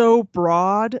so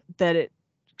broad that it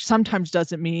sometimes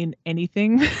doesn't mean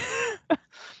anything.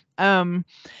 And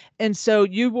so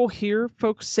you will hear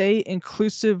folks say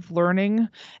inclusive learning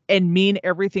and mean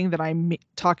everything that I'm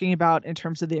talking about in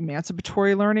terms of the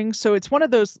emancipatory learning. So it's one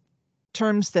of those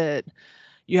terms that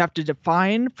you have to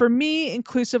define. For me,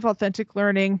 inclusive authentic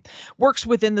learning works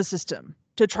within the system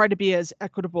to try to be as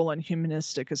equitable and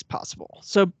humanistic as possible.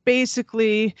 So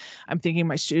basically, I'm thinking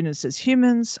my students as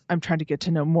humans. I'm trying to get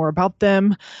to know more about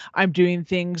them. I'm doing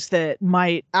things that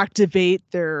might activate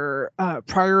their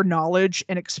prior knowledge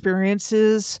and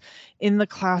experiences in the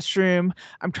classroom.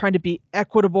 I'm trying to be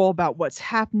equitable about what's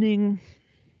happening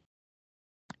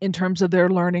in terms of their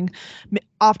learning.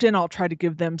 Often I'll try to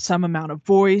give them some amount of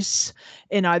voice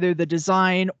in either the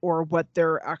design or what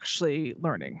they're actually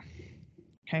learning.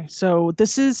 Okay, so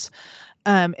this is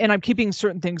And I'm keeping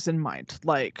certain things in mind,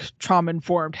 like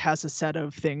trauma-informed has a set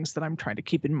of things that I'm trying to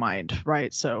keep in mind,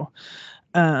 right? So,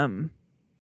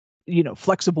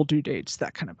 flexible due dates,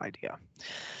 that kind of idea.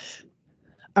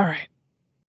 All right.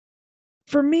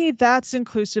 For me, that's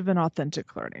inclusive and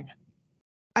authentic learning.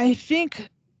 I think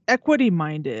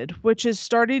equity-minded, which is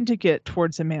starting to get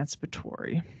towards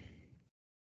emancipatory,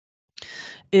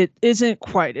 it isn't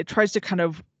quite. It tries to kind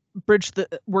of bridge the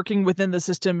working within the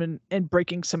system and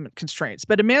breaking some constraints.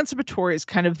 But emancipatory is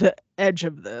kind of the edge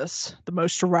of this, the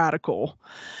most radical.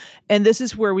 And this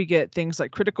is where we get things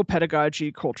like critical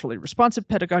pedagogy, culturally responsive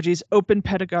pedagogies, open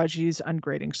pedagogies,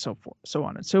 ungrading, so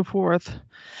on and so forth.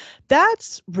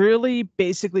 That's really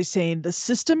basically saying the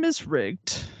system is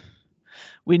rigged.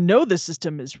 We know the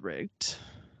system is rigged.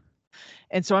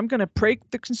 And so I'm going to break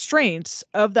the constraints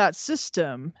of that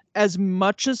system as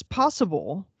much as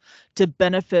possible to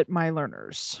benefit my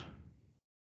learners.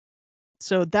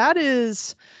 So that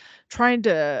is trying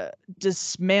to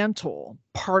dismantle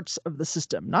parts of the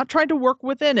system, not trying to work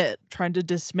within it, trying to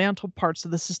dismantle parts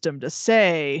of the system to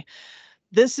say,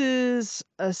 this is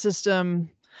a system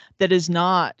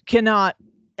that cannot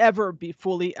ever be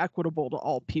fully equitable to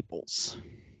all peoples.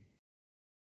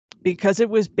 Because it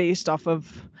was based off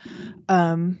of,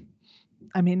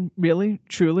 really,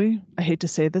 truly, I hate to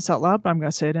say this out loud, but I'm going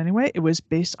to say it anyway. It was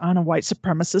based on a white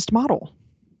supremacist model.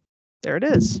 There it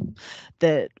is.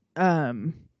 That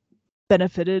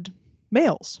benefited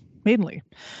males mainly.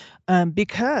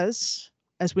 Because,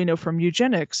 as we know from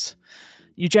eugenics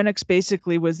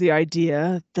basically was the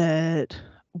idea that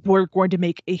we're going to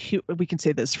make we can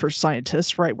say this for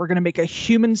scientists, right? We're going to make a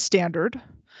human standard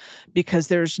because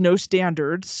there's no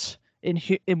standards in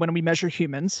when we measure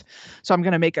humans. So I'm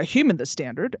going to make a human the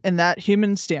standard. And that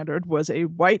human standard was a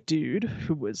white dude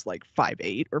who was like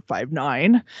 5'8" or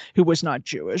 5'9", who was not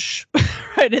Jewish,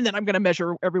 right? And then I'm going to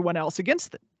measure everyone else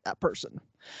against that person.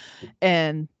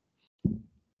 And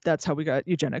that's how we got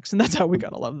eugenics, and that's how we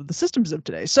got a lot of the systems of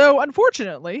today. So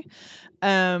unfortunately,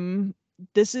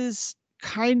 this is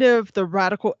kind of the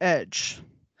radical edge.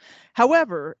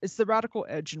 However, it's the radical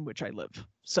edge in which I live.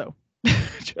 So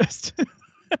just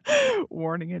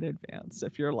warning in advance.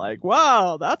 If you're like,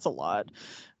 wow, that's a lot,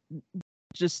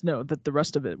 just know that the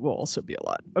rest of it will also be a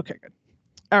lot. Okay, good.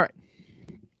 All right.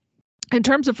 In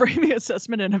terms of framing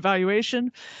assessment and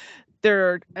evaluation,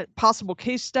 there are possible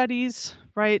case studies,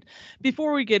 right?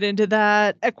 Before we get into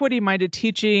that, Equity-Minded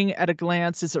Teaching at a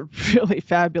Glance is a really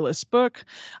fabulous book.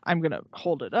 I'm going to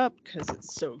hold it up because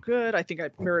it's so good. I think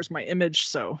it mirrors my image,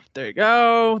 so there you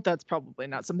go. That's probably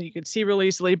not something you can see real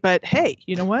easily, but hey,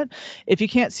 you know what? If you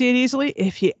can't see it easily,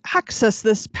 if you access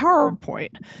this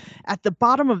PowerPoint at the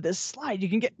bottom of this slide, you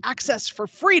can get access for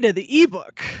free to the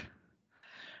ebook,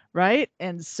 right?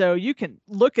 And so you can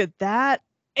look at that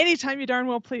anytime you darn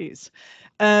well please.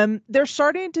 They're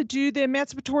starting to do the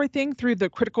emancipatory thing through the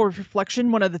critical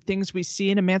reflection. One of the things we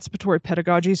see in emancipatory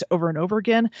pedagogies over and over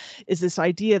again is this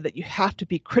idea that you have to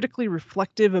be critically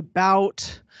reflective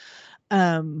about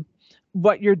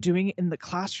what you're doing in the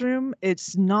classroom.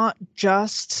 It's not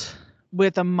just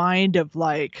with a mind of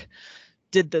like,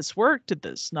 did this work? Did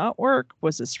this not work?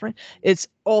 Was this right? It's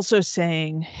also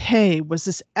saying, hey, was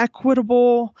this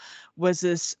equitable? Was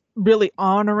this really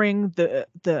honoring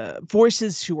the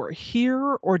voices who are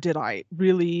here, or did I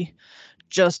really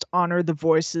just honor the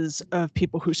voices of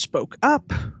people who spoke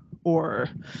up, or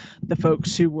the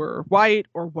folks who were white,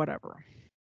 or whatever?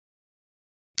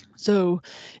 So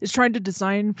it's trying to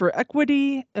design for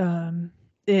equity.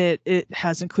 It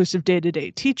has inclusive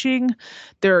day-to-day teaching.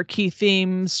 There are key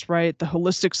themes, right? The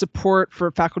holistic support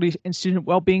for faculty and student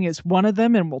well-being is one of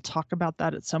them, and we'll talk about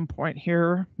that at some point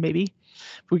here, maybe,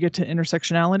 if we get to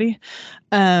intersectionality.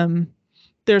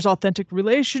 There's authentic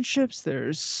relationships.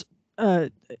 There's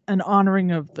an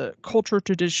honoring of the culture,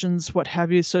 traditions, what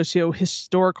have you,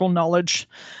 socio-historical knowledge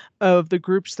of the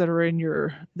groups that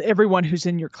are everyone who's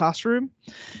in your classroom.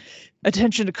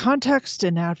 Attention to context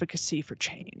and advocacy for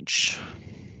change.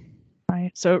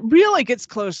 Right. So it really gets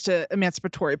close to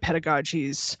emancipatory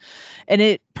pedagogies, and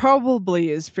it probably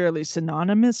is fairly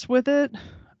synonymous with it.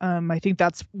 I think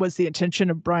was the intention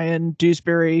of Brian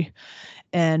Dewsbury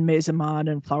and May Zaman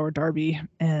and Flower Darby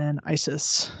and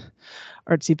Isis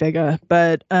Artsy Vega.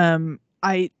 But I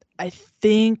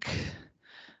think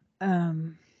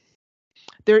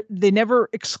they never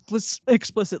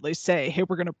explicitly say, hey,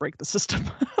 we're going to break the system.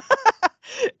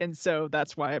 And so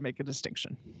that's why I make a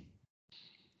distinction.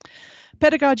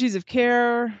 Pedagogies of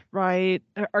care, right,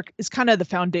 is kind of the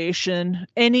foundation.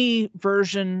 Any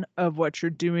version of what you're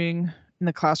doing in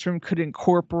the classroom could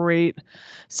incorporate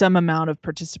some amount of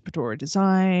participatory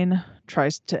design,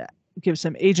 tries to give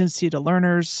some agency to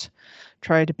learners,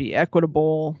 try to be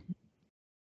equitable,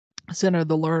 center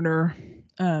the learner,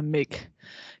 make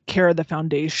care the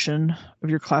foundation of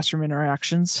your classroom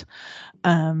interactions.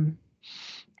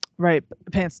 Right,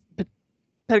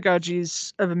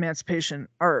 pedagogies of emancipation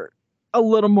are a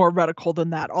little more radical than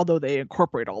that, although they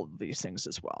incorporate all of these things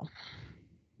as well.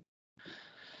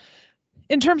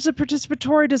 In terms of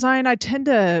participatory design, I tend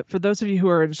to, for those of you who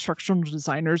are instructional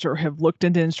designers or have looked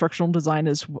into instructional design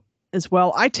as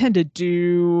well, I tend to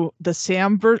do the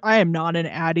SAM version. I am not an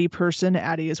ADDIE person.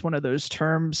 ADDIE is one of those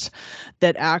terms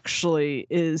that actually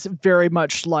is very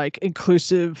much like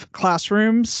inclusive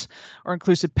classrooms or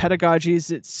inclusive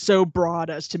pedagogies. It's so broad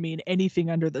as to mean anything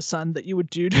under the sun that you would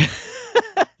do to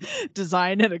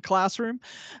design in a classroom.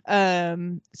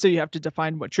 So you have to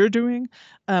define what you're doing.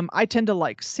 I tend to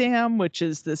like SAM, which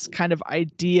is this kind of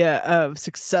idea of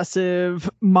successive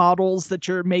models that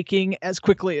you're making as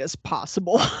quickly as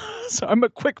possible. So I'm a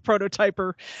quick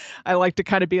prototyper. I like to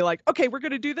kind of be like, okay, we're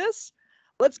going to do this.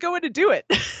 Let's go in and do it.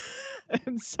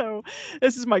 And so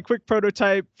this is my quick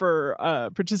prototype for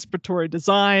participatory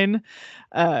design.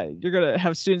 You're going to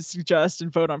have students suggest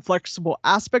and vote on flexible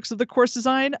aspects of the course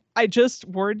design. I just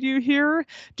warned you here,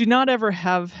 do not ever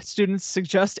have students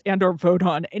suggest and or vote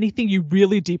on anything you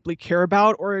really deeply care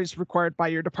about or is required by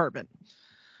your department.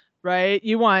 Right?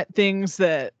 You want things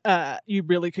that you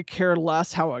really could care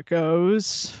less how it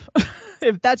goes.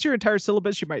 If that's your entire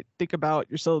syllabus, you might think about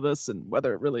your syllabus and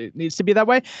whether it really needs to be that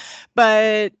way.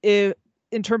 But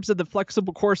in terms of the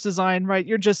flexible course design, right,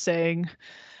 you're just saying,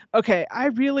 okay, I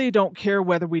really don't care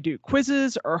whether we do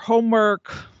quizzes or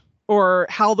homework or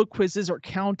how the quizzes are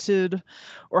counted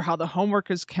or how the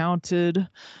homework is counted,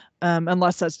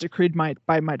 unless that's decreed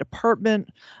by my department.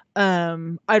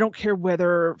 I don't care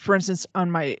whether, for instance,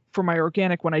 for my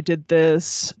organic, when I did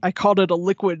this, I called it a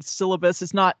liquid syllabus.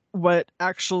 It's not what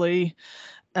actually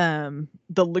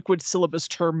the liquid syllabus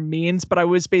term means, but I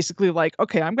was basically like,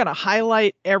 okay, I'm going to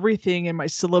highlight everything in my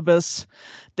syllabus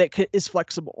that is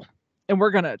flexible. And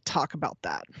we're going to talk about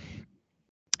that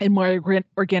in my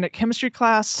organic chemistry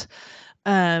class.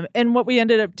 And what we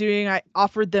ended up doing, I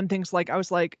offered them things like, I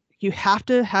was like, we have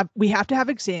to have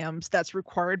exams that's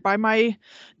required by my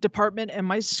department and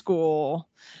my school.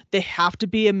 They have to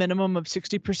be a minimum of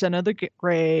 60% of the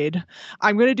grade.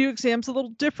 I'm going to do exams a little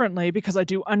differently because I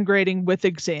do ungrading with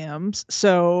exams.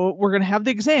 So we're going to have the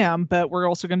exam, but we're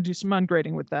also going to do some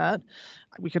ungrading with that.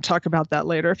 We can talk about that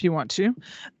later if you want to.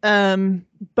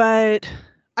 But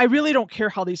I really don't care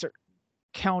how these are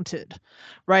counted,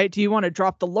 right? Do you want to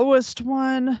drop the lowest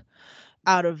one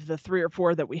out of the 3 or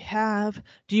 4 that we have?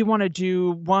 Do you want to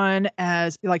do one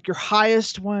as like your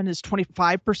highest one is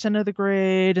 25% of the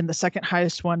grade and the second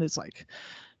highest one is like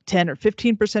 10 or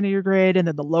 15% of your grade, and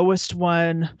then the lowest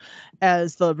one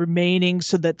as the remaining,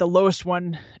 so that the lowest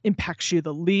one impacts you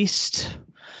the least,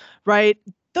 right?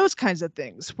 Those kinds of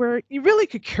things where you really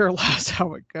could care less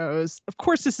how it goes. Of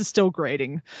course, this is still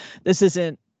grading. This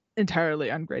isn't entirely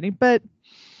ungrading, but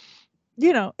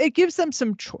it gives them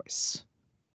some choice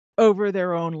over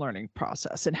their own learning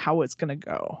process and how it's going to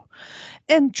go.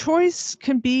 And choice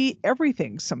can be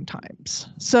everything sometimes.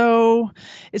 So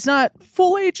it's not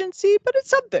full agency, but it's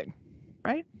something,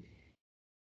 right?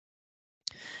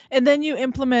 And then you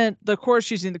implement the course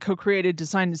using the co-created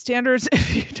design and standards.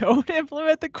 If you don't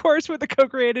implement the course with the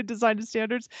co-created design and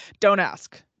standards, don't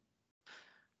ask,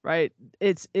 right?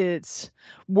 It's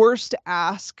worse to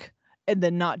ask and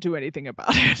then not do anything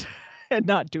about it and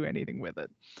not do anything with it.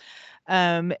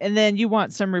 And then you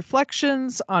want some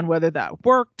reflections on whether that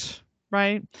worked,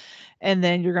 right? And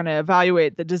then you're going to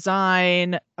evaluate the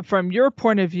design from your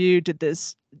point of view. Did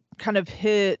this kind of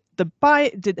hit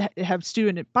the did it have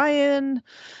student buy-in?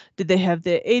 Did they have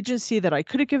the agency that I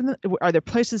could have given them? Are there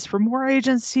places for more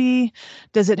agency?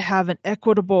 Does it have an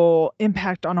equitable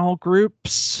impact on all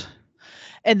groups?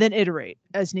 And then iterate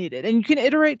as needed. And you can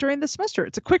iterate during the semester.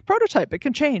 It's a quick prototype. It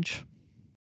can change.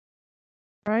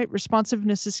 Right?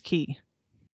 Responsiveness is key.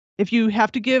 If you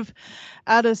have to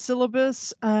add a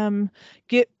syllabus,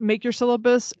 make your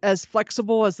syllabus as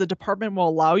flexible as the department will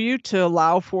allow you to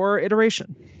allow for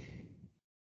iteration.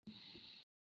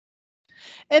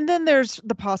 And then there's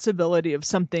the possibility of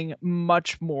something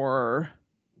much more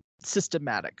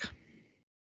systematic.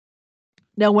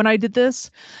 Now, when I did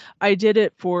this, I did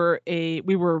it for we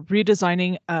were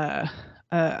redesigning a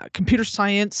computer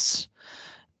science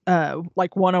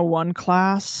like 101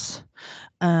 class.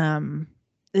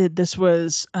 This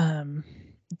was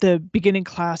the beginning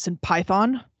class in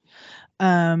Python.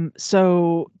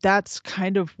 So that's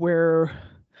kind of where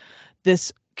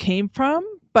this came from.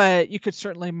 but you could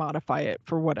certainly modify it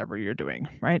for whatever you're doing,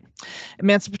 right?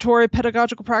 Emancipatory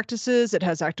pedagogical practices, it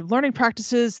has active learning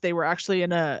practices. They were actually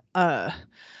in a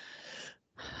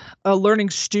learning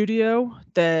studio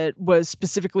that was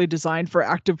specifically designed for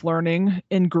active learning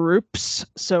in groups.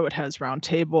 So it has round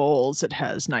tables, it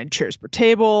has 9 chairs per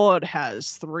table, it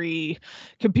has 3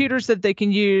 computers that they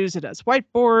can use, it has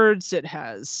whiteboards, it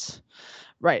has,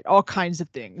 right, all kinds of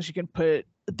things. You can put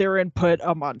their input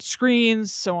on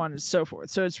screens, so on and so forth.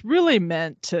 So it's really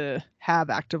meant to have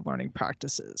active learning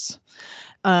practices.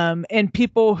 And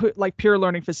people who like peer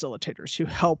learning facilitators who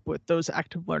help with those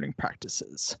active learning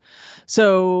practices.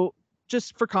 So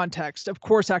just for context, of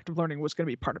course, active learning was going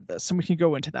to be part of this, and we can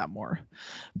go into that more.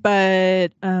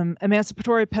 But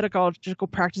emancipatory pedagogical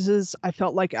practices, I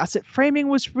felt like asset framing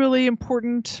was really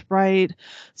important, right?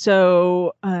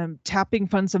 So tapping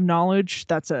funds of knowledge,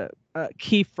 that's a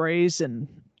key phrase in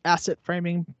asset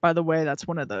framing, by the way. That's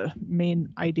one of the main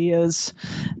ideas.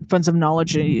 Funds of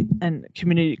knowledge and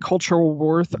community cultural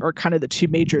worth are kind of the 2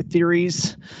 major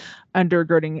theories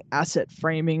undergirding asset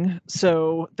framing.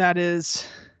 So that is,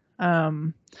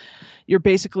 you're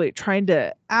basically trying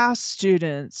to ask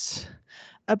students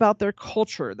about their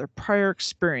culture, their prior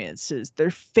experiences,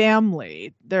 their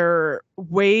family, their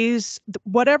ways,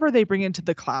 whatever they bring into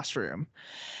the classroom.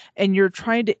 And you're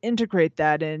trying to integrate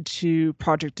that into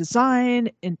project design,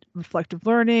 in reflective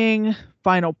learning,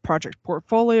 final project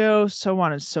portfolio, so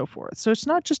on and so forth. So it's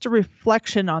not just a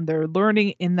reflection on their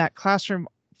learning in that classroom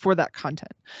for that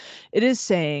content. It is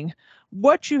saying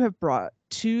what you have brought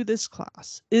to this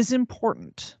class is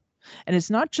important. And it's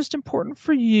not just important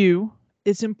for you,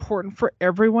 it's important for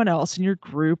everyone else in your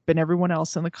group and everyone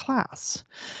else in the class.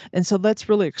 And so let's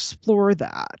really explore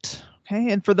that.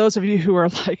 Okay. And for those of you who are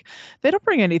like, they don't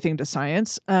bring anything to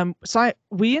science,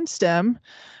 we in STEM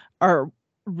are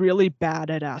really bad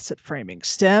at asset framing.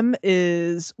 STEM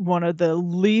is one of the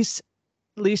least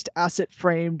asset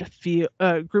framed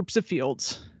groups of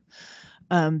fields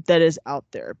that is out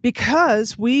there,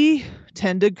 because we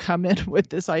tend to come in with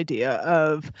this idea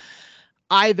of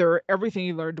either everything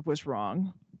you learned was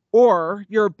wrong, or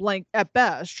you're blank, at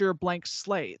best, you're a blank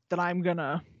slate that I'm going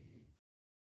to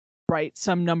write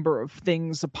some number of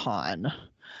things upon,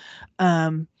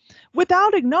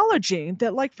 without acknowledging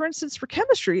that, like, for instance, for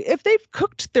chemistry, if they've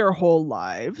cooked their whole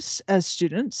lives as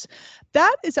students,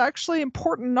 that is actually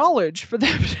important knowledge for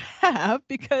them to have,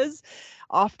 because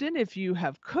often if you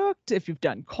have cooked, if you've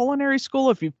done culinary school,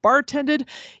 if you've bartended,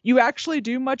 you actually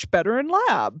do much better in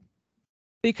lab,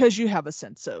 because you have a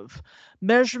sense of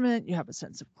measurement, you have a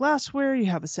sense of glassware, you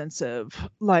have a sense of,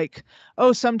 like,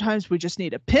 oh, sometimes we just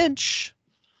need a pinch,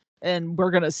 and we're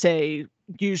going to say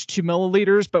use 2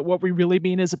 milliliters, but what we really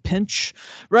mean is a pinch,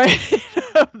 right?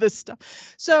 Of this stuff.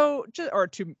 So, or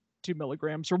 2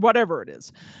 milligrams or whatever it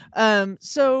is.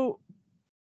 So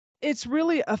it's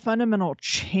really a fundamental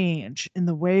change in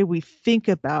the way we think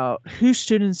about who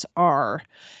students are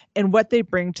and what they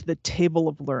bring to the table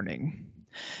of learning.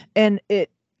 And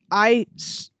I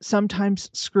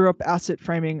sometimes screw up asset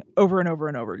framing over and over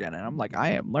and over again. And I'm like,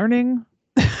 I am learning.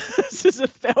 This is a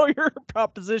failure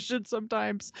proposition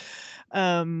sometimes.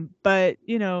 But,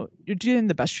 you're doing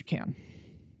the best you can.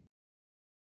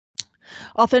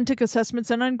 Authentic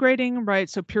assessments and ungrading, right?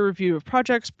 So peer review of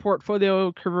projects,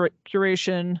 portfolio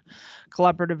curation,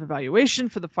 collaborative evaluation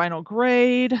for the final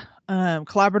grade.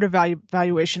 Collaborative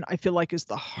evaluation, I feel like, is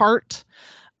the heart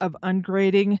of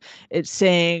ungrading. It's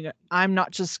saying, I'm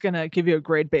not just going to give you a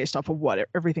grade based off of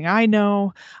everything I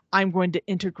know. I'm going to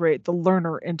integrate the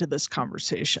learner into this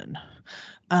conversation,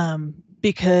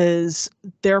 because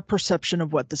their perception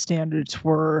of what the standards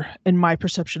were and my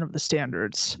perception of the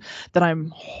standards that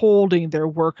I'm holding their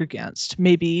work against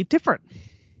may be different.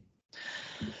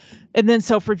 And then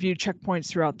self-review checkpoints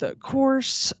throughout the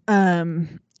course.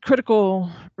 Critical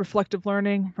reflective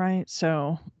learning, right?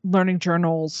 So learning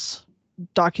journals,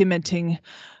 documenting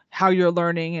how you're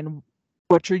learning and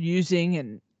what you're using,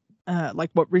 and like,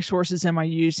 what resources am I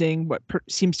using, what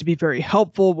seems to be very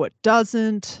helpful, what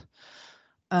doesn't,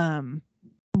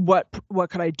 what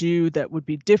could I do that would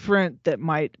be different that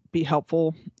might be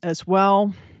helpful as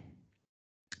well.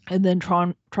 And then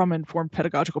trauma-informed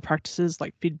pedagogical practices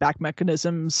like feedback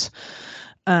mechanisms,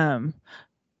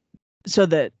 so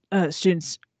that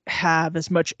students have as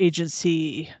much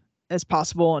agency as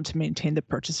possible, and to maintain the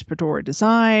participatory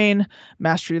design,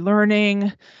 mastery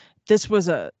learning. This was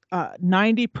a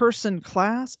 90-person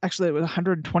class. Actually, it was a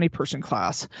 120-person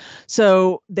class.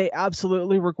 So they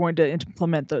absolutely were going to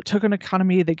implement the token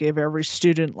economy. They gave every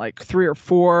student like 3 or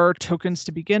 4 tokens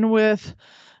to begin with.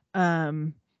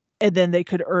 and then they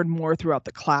could earn more throughout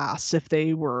the class if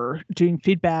they were doing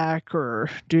feedback or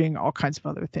doing all kinds of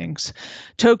other things.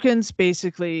 Tokens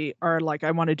basically are like,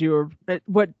 I want to do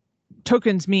what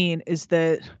tokens mean is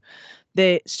that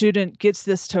the student gets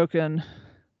this token,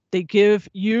 they give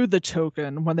you the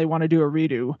token when they want to do a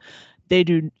redo.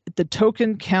 The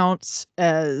token counts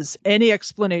as any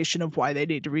explanation of why they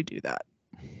need to redo that.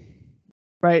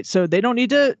 Right? So they don't need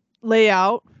to lay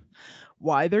out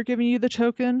why they're giving you the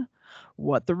token,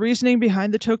 what the reasoning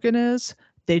behind the token is.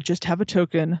 They just have a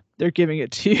token, they're giving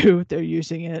it to you, they're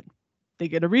using it, they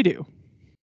get a redo.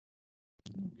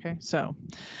 Okay, so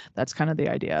that's kind of the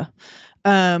idea.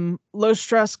 Low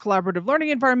stress collaborative learning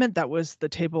environment, that was the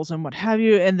tables and what have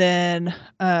you. And then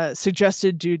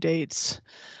suggested due dates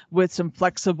with some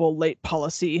flexible late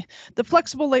policy. The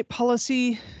flexible late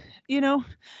policy, you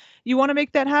want to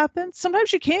make that happen.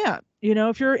 Sometimes you can't,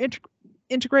 if you're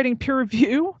integrating peer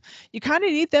review, you kind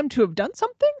of need them to have done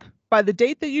something by the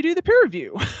date that you do the peer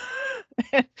review.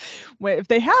 If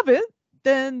they haven't,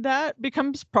 then that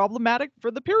becomes problematic for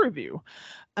the peer review.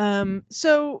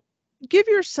 So give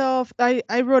yourself,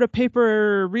 I wrote a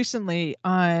paper recently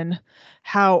on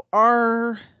how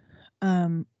our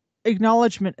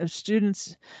acknowledgement of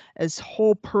students as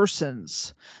whole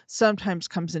persons sometimes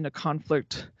comes into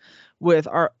conflict with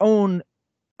our own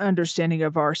understanding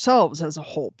of ourselves as a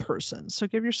whole person. So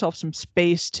give yourself some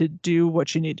space to do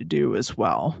what you need to do as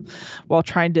well, while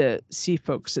trying to see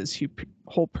folks as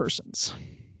whole persons.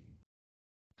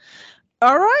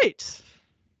 All right.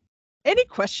 Any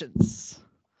questions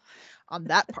on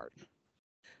that part?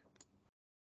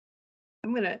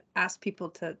 I'm going to ask people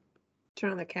to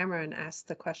turn on the camera and ask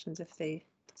the questions if they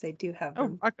do have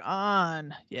them. Oh, rock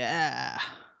on. Yeah.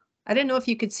 I didn't know if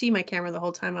you could see my camera the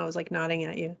whole time. I was like nodding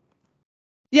at you.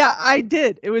 Yeah, I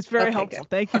did. It was very Okay, helpful. good.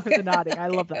 Thank you for the nodding. I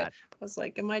love that. I was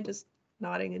like, am I just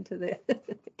nodding into the...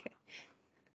 Okay.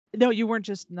 No, you weren't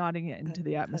just nodding it into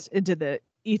the atmosphere, into the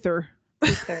ether.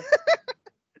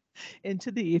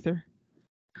 Into the ether.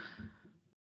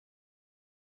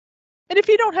 And if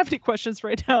you don't have any questions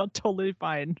right now, totally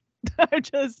fine. I'm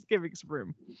just giving some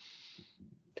room.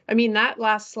 I mean, that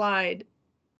last slide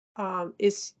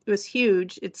was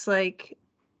huge. It's like,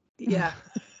 yeah.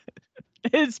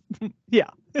 Yeah.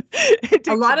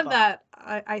 A lot of that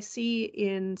I see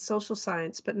in social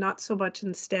science, but not so much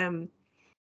in STEM.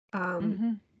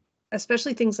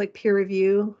 Especially things like peer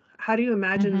review. How do you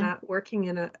imagine that working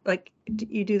in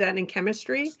you do that in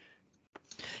chemistry?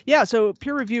 Yeah, so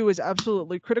peer review is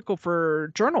absolutely critical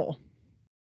for journal,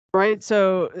 right?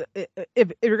 So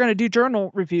if you're going to do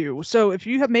journal review, so if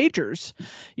you have majors,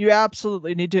 you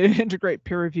absolutely need to integrate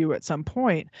peer review at some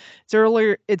point.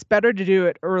 It's better to do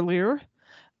it earlier.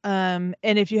 And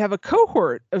if you have a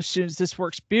cohort of students, this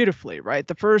works beautifully, right?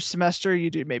 The first semester,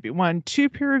 you do maybe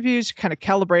 1-2 peer reviews, kind of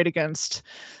calibrate against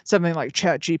something like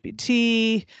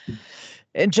ChatGPT,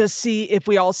 and just see if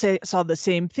we all saw the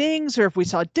same things or if we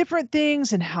saw different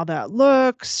things and how that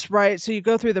looks, right? So you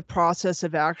go through the process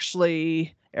of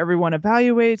actually everyone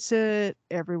evaluates it,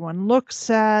 everyone looks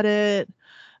at it,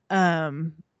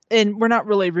 and we're not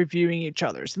really reviewing each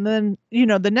other's. And then,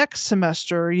 the next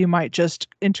semester, you might just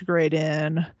integrate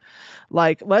in,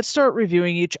 like, let's start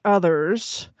reviewing each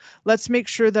other's. Let's make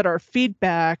sure that our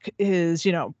feedback is,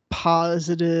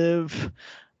 positive,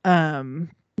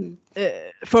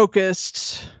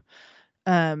 focused,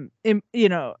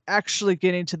 actually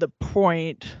getting to the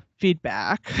point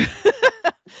feedback.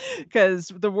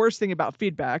 Because the worst thing about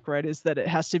feedback, right, is that it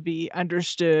has to be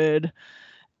understood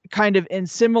kind of in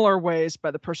similar ways by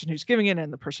the person who's giving it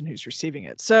and the person who's receiving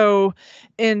it. So,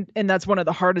 and that's one of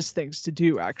the hardest things to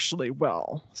do actually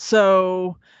well.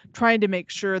 So trying to make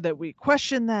sure that we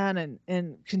question that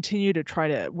and continue to try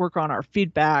to work on our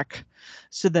feedback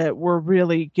so that we're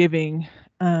really giving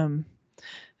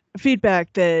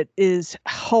feedback that is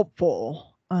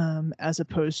helpful, as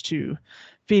opposed to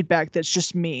feedback that's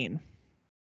just mean.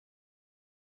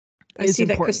 I see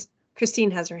important. That Christine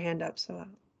has her hand up, so...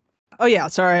 Oh yeah,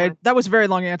 sorry. That was a very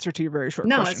long answer to your very short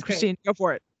question. It's Christine, go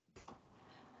for it.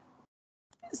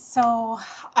 So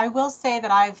I will say that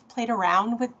I've played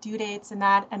around with due dates and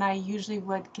that, and I usually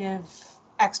would give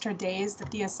extra days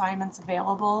that the assignment's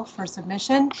available for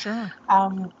submission. Sure.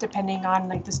 Depending on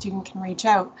the student can reach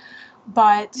out.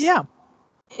 But yeah,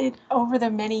 over the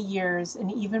many years and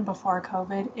even before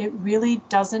COVID, it really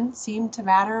doesn't seem to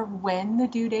matter when the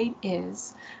due date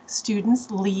is. Students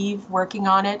leave working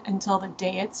on it until the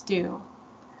day it's due.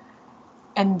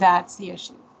 And that's the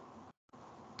issue.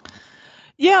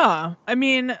 Yeah, I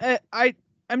mean,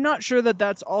 I'm not sure that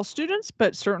that's all students,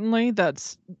 but certainly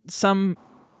that's some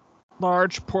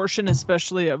large portion,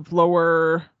 especially of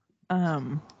lower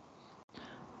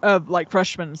of like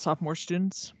freshman and sophomore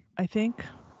students, I think.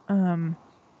 And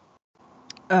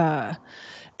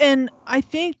I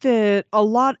think that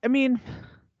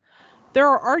there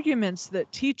are arguments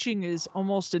that teaching is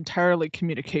almost entirely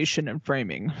communication and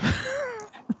framing.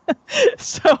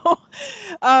 So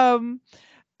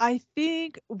I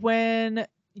think when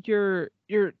you're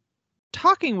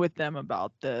talking with them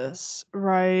about this,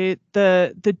 right,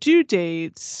 the due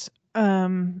dates,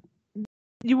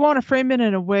 you want to frame it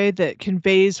in a way that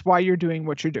conveys why you're doing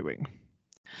what you're doing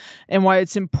and why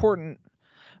it's important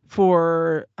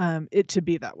for it to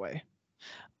be that way.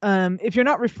 If you're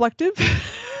not reflective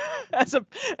as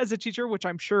a teacher, which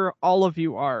I'm sure all of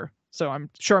you are, so I'm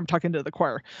sure I'm talking to the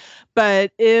choir,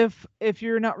 but if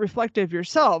you're not reflective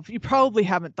yourself, you probably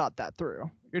haven't thought that through.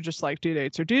 You're just like, due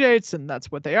dates are due dates and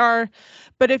that's what they are.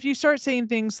 But if you start saying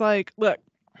things like, look,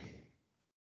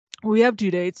 we have due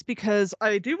dates because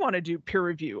I do want to do peer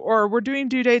review, or we're doing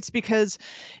due dates because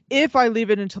if I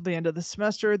leave it until the end of the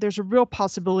semester, there's a real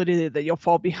possibility that you'll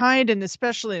fall behind. And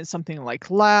especially in something like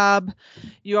lab,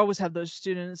 you always have those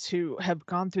students who have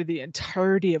gone through the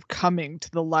entirety of coming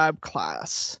to the lab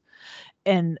class.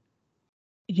 And,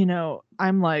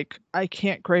 I'm like, I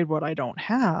can't grade what I don't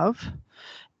have.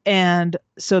 And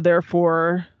so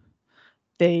therefore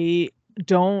they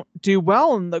don't do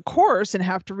well in the course and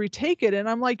have to retake it. And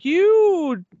I'm like,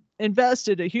 you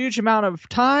invested a huge amount of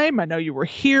time. I know you were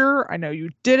here. I know you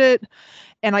did it.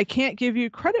 And I can't give you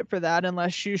credit for that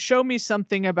unless you show me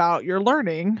something about your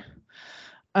learning,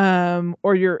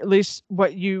 or at least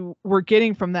what you were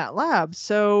getting from that lab.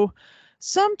 So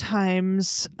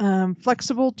sometimes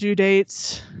flexible due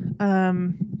dates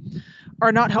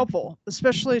are not helpful,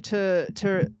 especially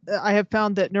to I have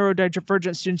found that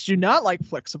neurodivergent students do not like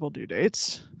flexible due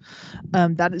dates.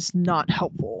 That is not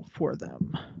helpful for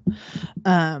them.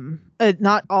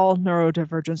 Not all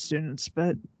neurodivergent students,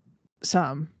 but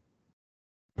some,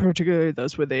 particularly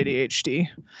those with ADHD,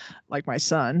 like my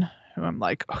son, who I'm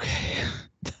like, okay,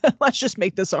 let's just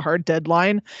make this a hard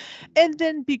deadline and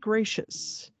then be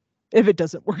gracious if it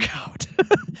doesn't work out.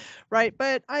 Right?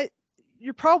 But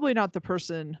you're probably not the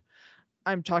person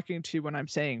I'm talking to when I'm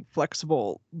saying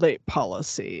flexible late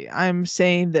policy. I'm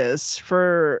saying this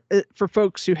for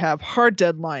folks who have hard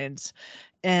deadlines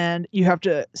and you have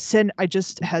to send. I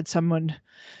just had someone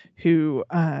who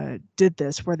did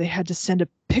this where they had to send a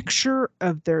picture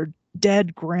of their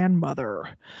dead grandmother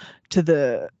to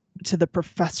the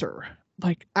professor,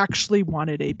 like actually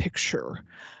wanted a picture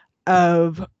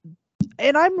of,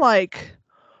 and I'm like,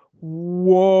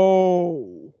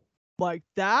 whoa. Like,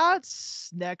 that's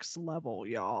next level,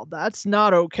 y'all. That's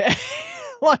not okay.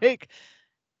 Like,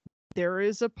 there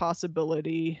is a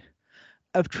possibility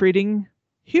of treating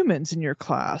humans in your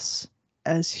class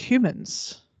as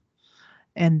humans.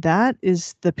 And that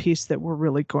is the piece that we're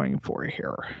really going for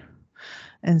here.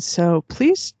 And so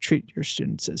please treat your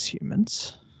students as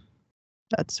humans.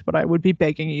 That's what I would be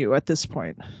begging you at this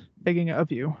point, begging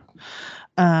of you.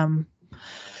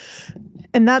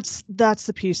 And that's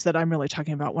the piece that I'm really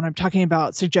talking about when I'm talking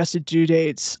about suggested due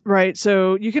dates, right?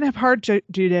 So you can have hard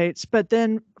due dates, but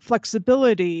then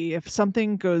flexibility if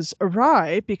something goes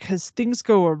awry, because things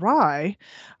go awry,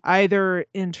 either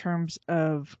in terms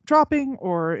of dropping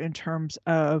or in terms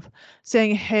of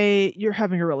saying, hey, you're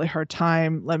having a really hard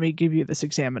time. Let me give you this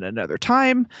exam at another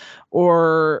time,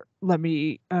 or let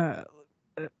me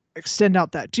extend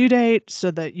out that due date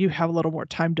so that you have a little more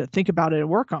time to think about it and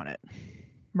work on it.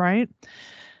 Right?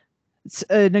 It's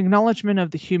an acknowledgement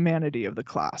of the humanity of the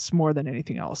class more than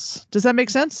anything else. Does that make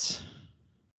sense?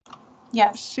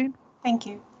 Yes. Christine? Thank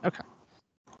you. Okay.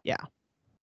 Yeah.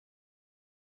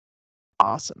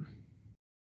 Awesome.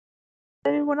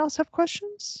 Anyone else have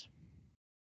questions?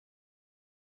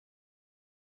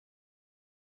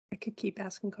 I could keep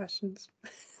asking questions.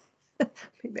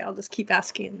 Maybe I'll just keep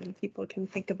asking and then people can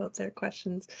think about their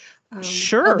questions.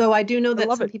 Sure. Although I do know that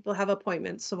some people have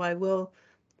appointments, so I will.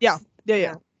 Yeah.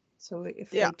 So if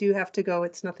they do have to go,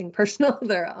 it's nothing personal.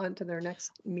 They're on to their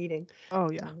next meeting. Oh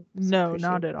yeah. So No,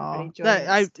 not at all.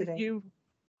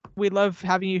 We love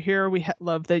having you here. We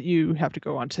love that you have to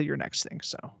go on to your next thing.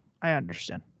 So I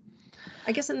understand.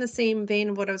 I guess in the same vein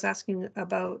of what I was asking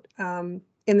about in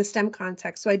the STEM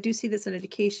context. So I do see this in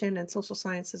education and social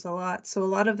sciences a lot. So a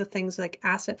lot of the things like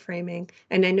asset framing,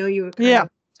 and I know you were kind of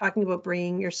talking about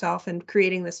bringing yourself and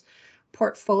creating this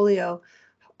portfolio.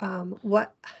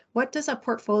 What does a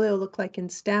portfolio look like in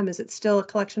STEM? Is it still a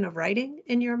collection of writing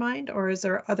in your mind, or is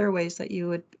there other ways that you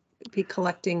would be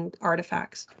collecting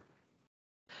artifacts?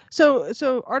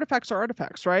 So artifacts are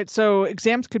artifacts, right? So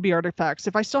exams could be artifacts.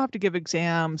 If I still have to give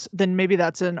exams, then maybe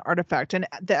that's an artifact. And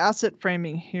the asset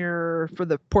framing here for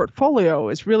the portfolio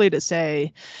is really to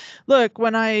say, look,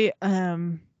 when I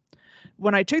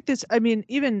took this, I mean,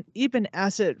 even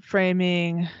asset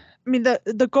framing, I mean,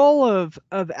 the goal of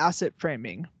asset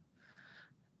framing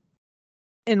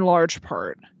in large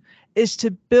part is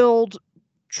to build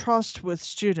trust with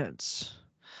students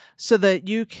so that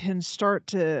you can start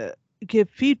to give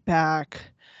feedback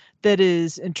that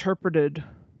is interpreted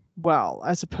well,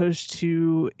 as opposed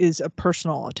to is a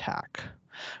personal attack,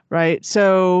 right?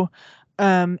 So,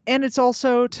 and it's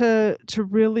also to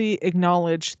really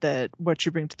acknowledge that what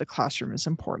you bring to the classroom is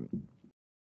important.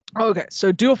 Okay,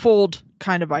 so dual-fold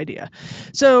kind of idea.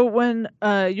 So when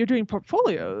you're doing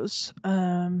portfolios,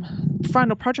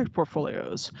 final project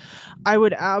portfolios, I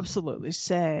would absolutely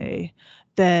say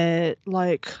that,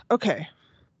 like, okay,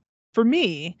 for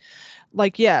me,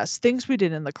 like, yes, things we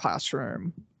did in the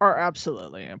classroom are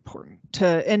absolutely important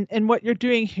to, and what you're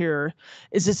doing here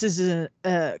is this is a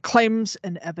claims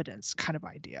and evidence kind of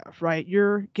idea, right?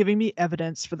 You're giving me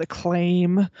evidence for the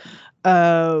claim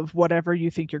of whatever you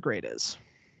think your grade is.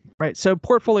 Right. So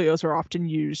portfolios are often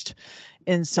used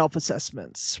in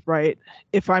self-assessments, right?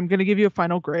 If I'm going to give you a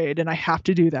final grade and I have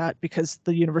to do that because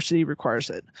the university requires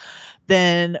it,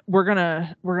 then you're going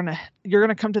to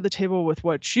come to the table with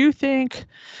what you think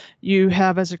you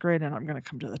have as a grade, and I'm going to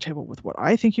come to the table with what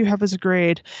I think you have as a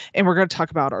grade, and we're going to talk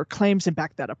about our claims and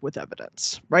back that up with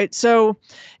evidence, right? So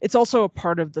it's also a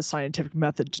part of the scientific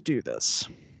method to do this,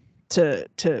 to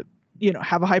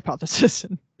have a hypothesis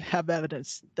and have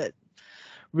evidence that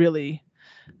really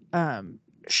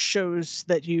shows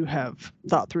that you have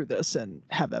thought through this and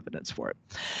have evidence for it.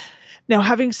 Now,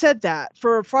 having said that,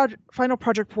 for a final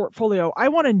project portfolio, I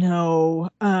want to know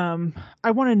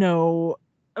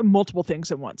multiple things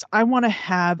at once. I want to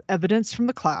have evidence from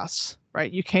the class,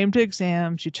 right? You came to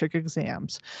exams, you took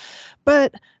exams,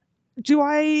 but do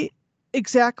I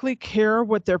exactly care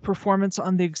what their performance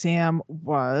on the exam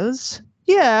was?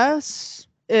 Yes,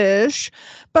 ish,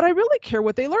 but I really care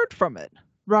what they learned from it.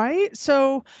 Right?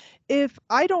 So if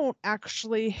I don't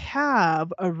actually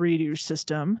have a redo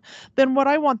system, then what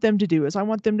I want them to do is I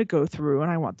want them to go through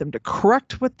and I want them to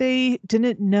correct what they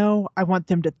didn't know. I want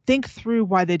them to think through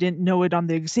why they didn't know it on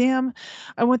the exam.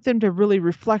 I want them to really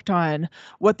reflect on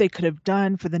what they could have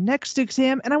done for the next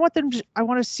exam. And I want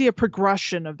to see a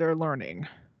progression of their learning,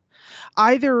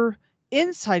 either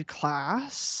inside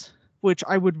class, which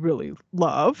I would really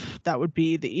love. That would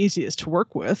be the easiest to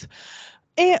work with.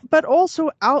 But also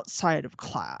outside of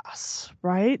class,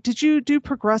 right? Did you do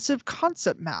progressive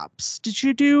concept maps? Did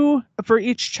you do for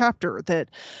each chapter that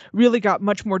really got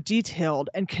much more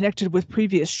detailed and connected with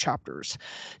previous chapters?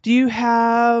 Do you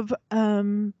have,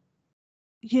 some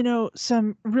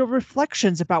real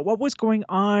reflections about what was going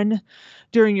on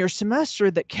during your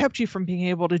semester that kept you from being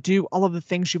able to do all of the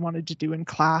things you wanted to do in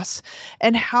class,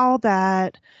 and how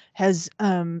that has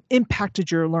impacted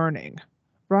your learning?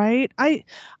 Right?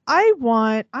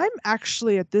 I'm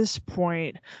actually at this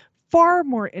point far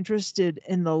more interested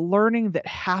in the learning that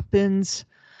happens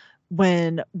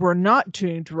when we're not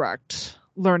doing direct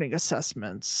learning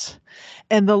assessments,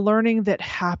 and the learning that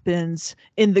happens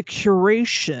in the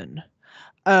curation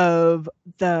of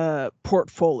the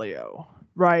portfolio,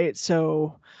 right?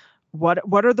 So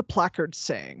what are the placards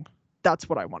saying? That's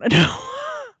what I want to know.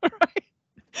 Right?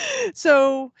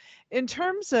 So in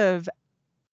terms of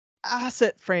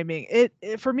asset framing, it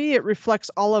for me, it reflects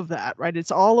all of that, right?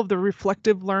 It's all of the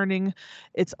reflective learning,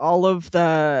 it's all of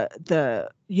the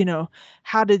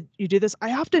how did you do this?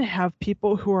 I often have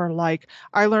people who are like,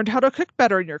 I learned how to cook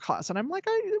better in your class, and I'm like,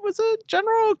 it was a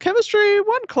general chemistry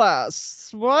 1 class.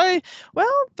 Why?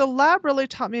 Well, the lab really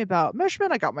taught me about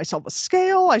measurement. I got myself a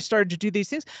scale, I started to do these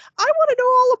things. I want to know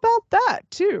all about that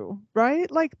too,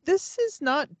 right? Like, this is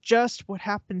not just what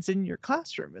happens in your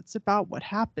classroom, it's about what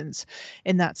happens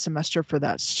in that semester for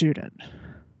that student.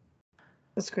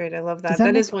 That's great. I love that.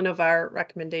 That is one of our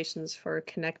recommendations for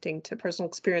connecting to personal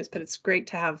experience, but it's great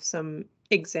to have some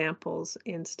examples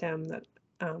in STEM that,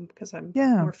 because I'm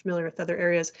more familiar with other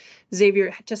areas.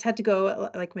 Xavier just had to go,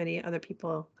 like many other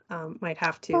people might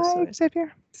have to. Bye,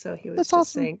 Xavier. So he was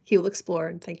just saying he will explore,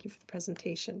 and thank you for the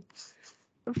presentation.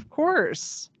 Of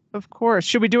course.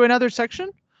 Should we do another section?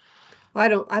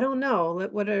 Well, I don't know.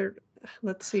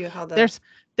 Let's see how the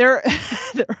they're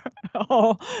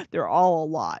all a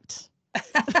lot.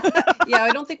 Yeah,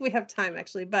 I don't think we have time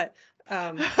actually, but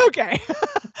okay.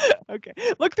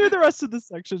 Look through the rest of the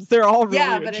sections. They're all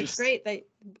really but it's great that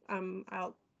I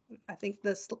think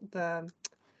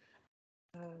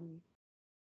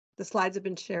the slides have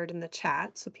been shared in the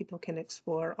chat, so people can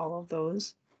explore all of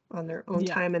those on their own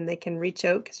time, and they can reach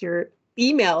out because your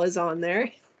email is on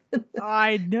there.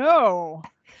 I know.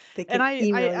 They can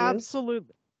email you.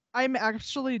 I'm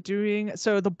actually doing,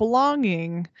 so the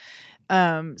belonging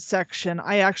section,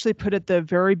 I actually put at the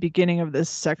very beginning of this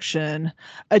section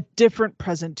a different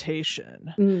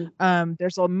presentation.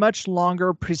 There's a much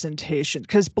longer presentation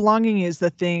because belonging is the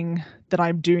thing that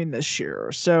I'm doing this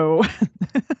year. So,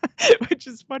 which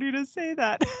is funny to say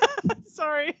that.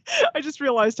 Sorry, I just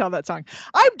realized how that song.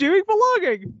 I'm doing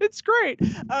belonging. It's great.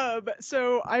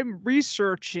 So I'm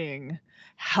researching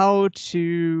how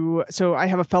to, so I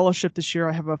have a fellowship this year,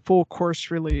 I have a full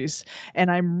course release, and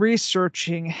I'm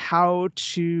researching how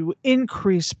to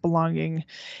increase belonging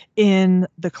in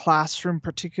the classroom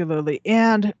particularly,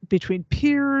 and between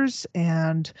peers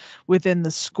and within the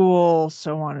school,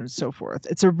 so on and so forth.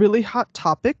 It's a really hot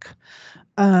topic.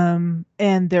 And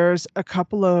there's a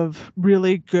couple of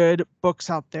really good books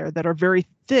out there that are very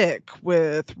thick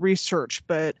with research,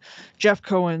 but Jeff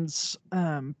Cohen's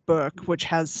book, which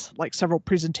has like several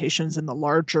presentations in the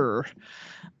larger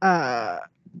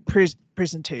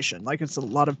presentation, like it's a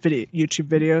lot of YouTube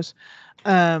videos,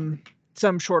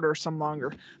 some shorter, some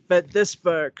longer, but this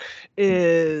book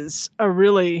is a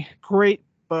really great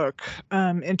book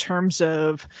in terms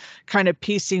of kind of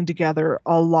piecing together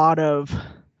a lot of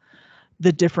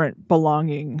the different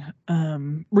belonging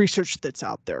research that's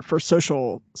out there for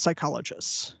social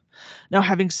psychologists. Now,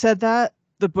 having said that,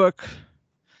 the book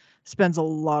spends a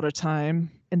lot of time,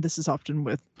 and this is often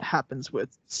happens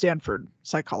with Stanford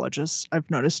psychologists, I've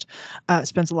noticed,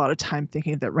 spends a lot of time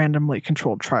thinking that randomly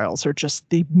controlled trials are just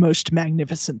the most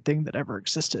magnificent thing that ever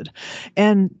existed.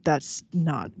 And that's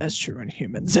not as true in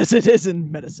humans as it is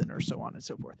in medicine or so on and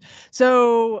so forth.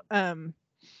 So,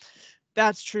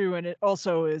 that's true, and it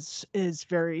also is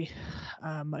very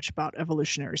much about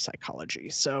evolutionary psychology.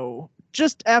 So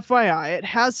just FYI, it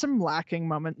has some lacking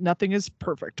moments. Nothing is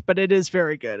perfect, but it is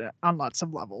very good on lots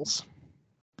of levels.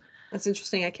 That's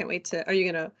interesting. I can't wait to. Are you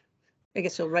gonna? I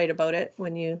guess you'll write about it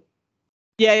when you.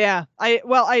 Yeah. I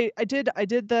did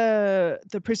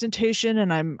the presentation,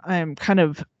 and I'm kind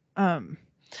of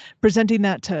presenting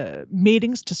that to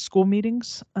school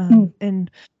meetings,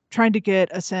 and trying to get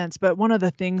a sense. But one of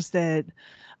the things that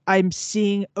I'm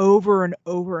seeing over and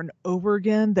over and over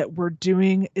again that we're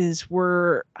doing is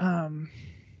what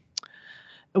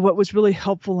was really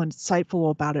helpful and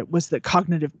insightful about it was the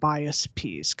cognitive bias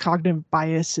piece. Cognitive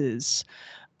biases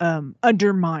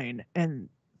undermine and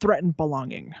threaten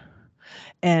belonging.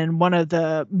 And one of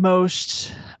the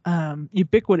most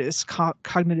ubiquitous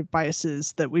cognitive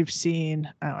biases that we've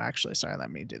seen, let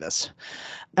me do this.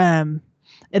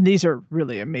 And these are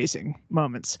really amazing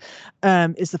moments,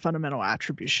 is the fundamental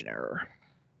attribution error.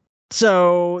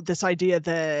 So this idea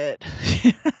that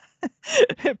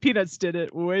Peanuts did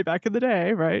it way back in the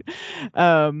day, right?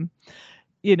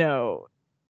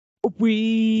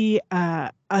 We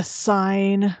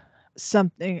assign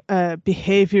something,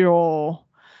 behavioral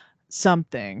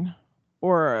something,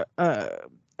 or a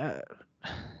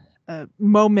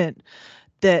moment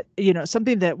that,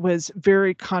 something that was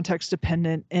very context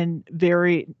dependent and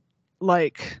very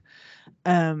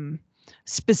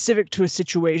specific to a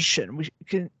situation.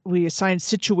 We assign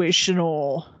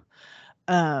situational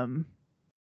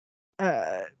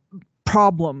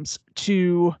problems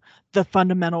to the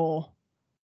fundamental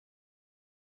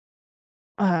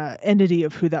entity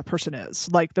of who that person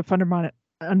is, like the fundamental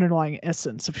underlying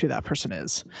essence of who that person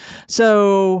is.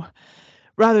 So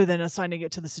rather than assigning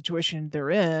it to the situation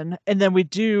they're in, and then we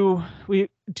do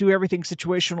everything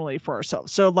situationally for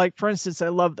ourselves. So like, for instance, I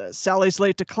love this. Sally's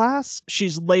late to class.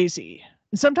 She's lazy.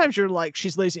 And sometimes you're like,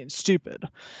 she's lazy and stupid,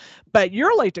 but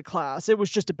you're late to class. It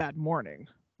was just a bad morning,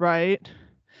 right?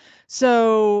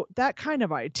 So that kind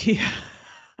of idea,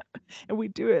 and we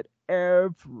do it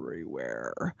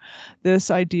everywhere. This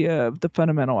idea of the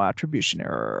fundamental attribution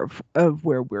error of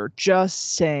where we're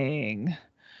just saying,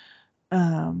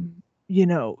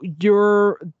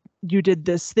 you did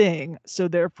this thing, so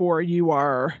therefore you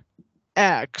are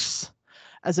X,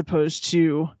 as opposed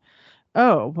to,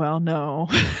 oh, well, no,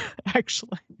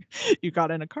 actually, you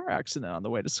got in a car accident on the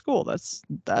way to school.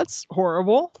 That's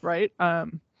horrible, right?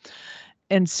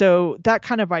 And so that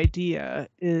kind of idea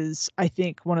is, I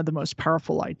think, one of the most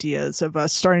powerful ideas of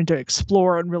us starting to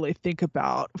explore and really think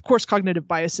about. Of course, cognitive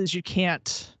biases you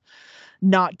can't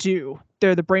not do.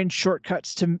 They're the brain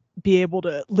shortcuts to be able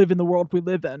to live in the world we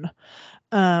live in.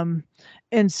 And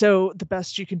so the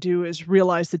best you can do is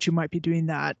realize that you might be doing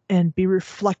that and be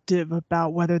reflective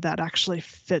about whether that actually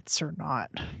fits or not.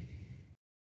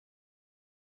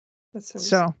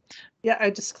 So Yeah,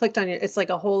 I just clicked on it. It's like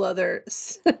a whole other.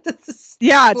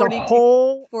 Yeah, it's 42 a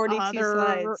whole 42 other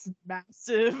slides.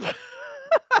 massive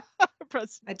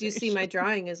presentation. I do see my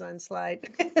drawing is on slide.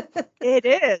 It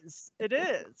is,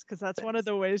 because that's one of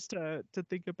the ways to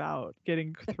think about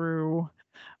getting through.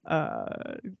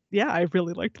 Yeah, I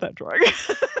really liked that drawing.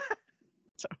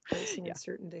 So, Embracing yeah,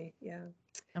 uncertainty. Yeah.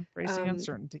 embracing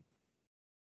uncertainty.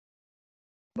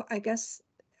 Well, I guess,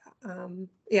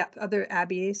 yeah, other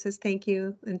Abby says thank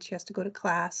you, and she has to go to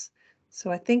class.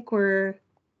 So I think we're,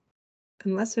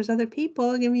 unless there's other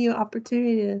people, giving you an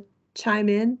opportunity to chime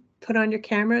in, put on your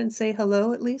camera and say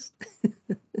hello at least.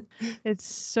 It's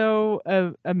so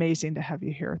amazing to have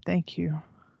you here. Thank you.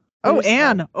 There's, Oh,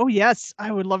 Anne. Oh, yes.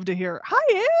 I would love to hear.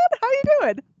 Hi, Anne. How you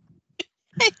doing?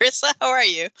 Hey, Rissa, how are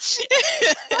you?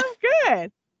 I'm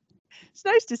good. It's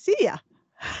nice to see you.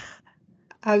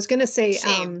 I was gonna say,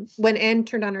 Same. when Anne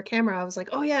turned on her camera, I was like,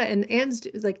 oh yeah, and Anne's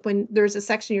like, when there's a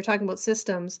section you're talking about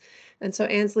systems, and so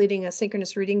Anne's leading a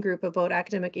synchronous reading group about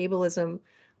academic ableism,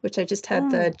 which I just had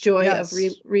the joy of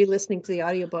re-listening to the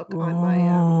audiobook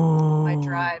on my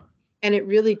drive, and it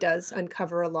really does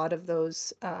uncover a lot of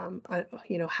those,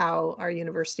 you know, how our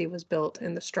university was built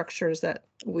and the structures that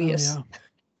we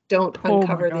don't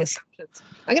uncover the assumptions.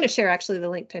 I'm going to share actually the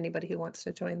link to anybody who wants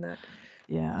to join that.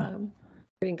 Yeah.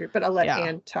 Reading group, but I'll let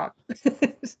Anne talk.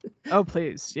 Oh,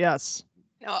 please. Yes.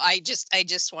 No, I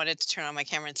just wanted to turn on my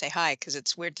camera and say hi, because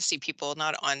it's weird to see people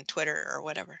not on Twitter or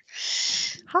whatever.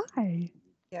 Hi.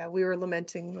 Yeah, we were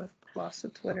lamenting the loss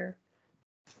of Twitter.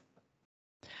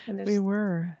 And we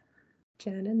were.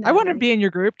 Jen and I want to be in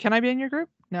your group. Can I be in your group?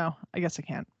 No, I guess I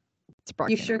can't. It's Brock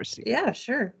University. Yeah,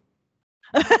 sure.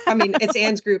 I mean, it's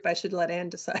Anne's group. I should let Anne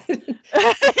decide.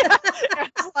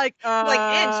 It's like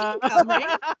Anne, she can come,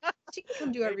 right? She can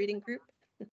come to our reading group.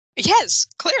 Yes,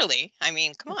 clearly. I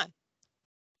mean, come on.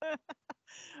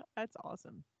 That's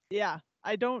awesome. Yeah,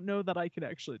 I don't know that I could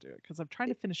actually do it because I'm trying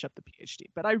to finish up the PhD,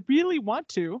 but I really want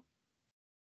to.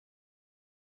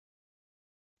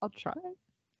 I'll try.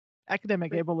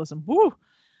 Academic ableism. Woo!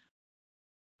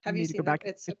 Have you seen that?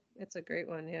 It's a great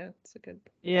one. Yeah, it's a good.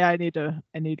 Yeah, I need to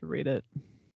read it.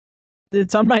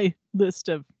 It's on my list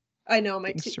of. I know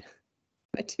my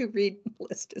to read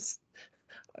list is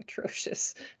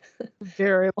atrocious.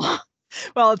 Very long.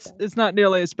 Well, it's not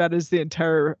nearly as bad as the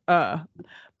entire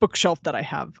bookshelf that I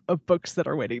have of books that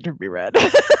are waiting to be read.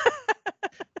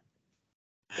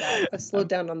 Yeah, I slowed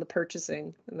down on the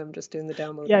purchasing, and I'm just doing the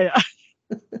downloading. Yeah.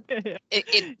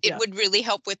 It would really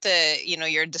help with the, you know,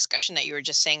 your discussion that you were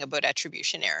just saying about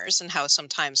attribution errors and how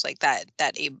sometimes like that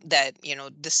you know,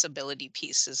 disability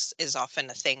piece is often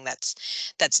a thing that's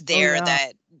there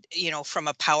that, you know, from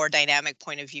a power dynamic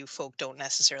point of view, folk don't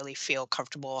necessarily feel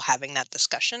comfortable having that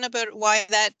discussion about why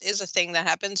that is a thing that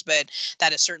happens, but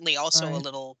that is certainly also a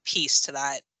little piece to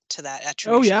that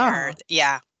attribution error.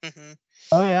 Yeah. Mm-hmm.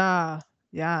 Oh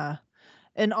yeah.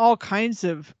 And all kinds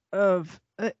of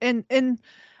and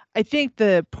I think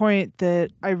the point that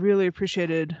I really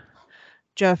appreciated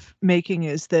Jeff making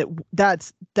is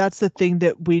that's the thing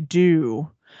that we do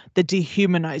that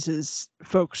dehumanizes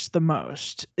folks the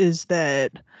most, is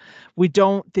that we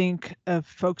don't think of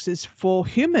folks as full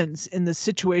humans in the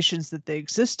situations that they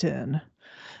exist in.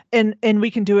 And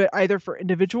we can do it either for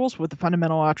individuals with the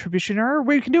fundamental attribution error, or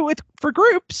we can do it for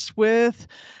groups with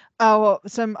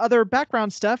some other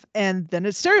background stuff, and then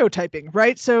it's stereotyping,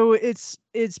 right? So it's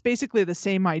basically the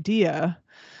same idea.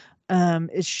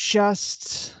 It's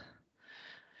just,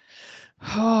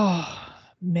 oh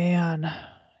man,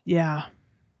 yeah.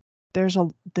 There's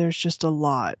just a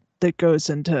lot that goes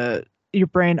into your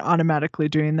brain automatically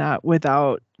doing that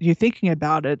without you thinking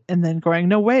about it, and then going,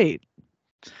 no, wait,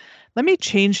 let me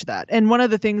change that. And one of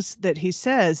the things that he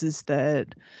says is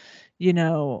that, you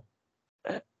know,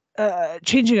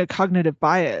 changing a cognitive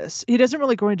bias. He doesn't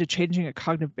really go into changing a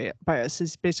cognitive bias.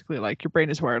 It's basically like your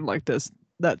brain is wired like this.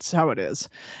 That's how it is.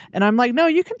 And I'm like, no,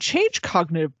 you can change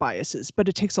cognitive biases, but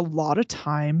it takes a lot of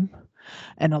time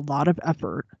and a lot of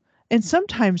effort, and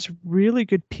sometimes really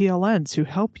good PLNs who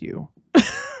help you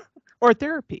or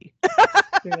therapy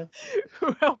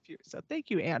who help you. So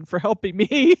thank you, Anne, for helping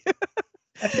me.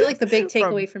 I feel like the big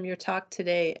takeaway from your talk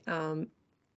today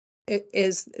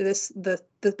is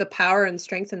the power and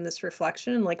strength in this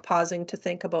reflection, and like pausing to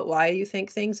think about why you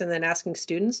think things, and then asking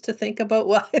students to think about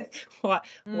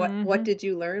what did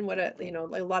you learn, you know,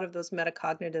 like a lot of those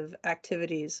metacognitive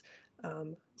activities.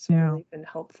 Really been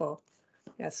helpful.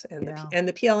 Yes, and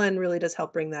the PLN really does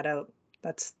help bring that out.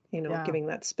 That's, you know, giving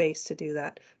that space to do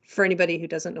that. For anybody who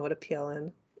doesn't know what a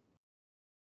PLN,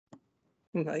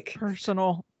 like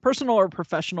personal or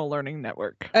professional learning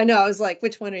network. I know. I was like,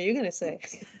 which one are you going to say?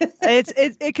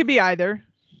 It could be either.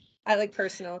 I like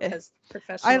personal because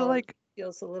professional like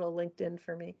feels a little LinkedIn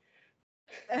for me.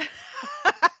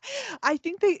 I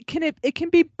think it can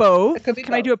be both. It could be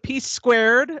can I do a piece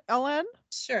squared, Ellen?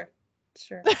 Sure.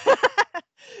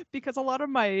 Because a lot of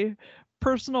my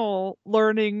personal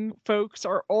learning folks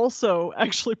are also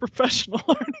actually professional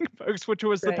learning folks, which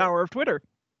was the power of Twitter.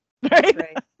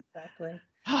 Right, exactly.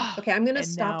 Okay, I'm going to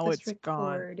stop this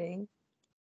recording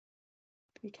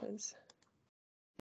because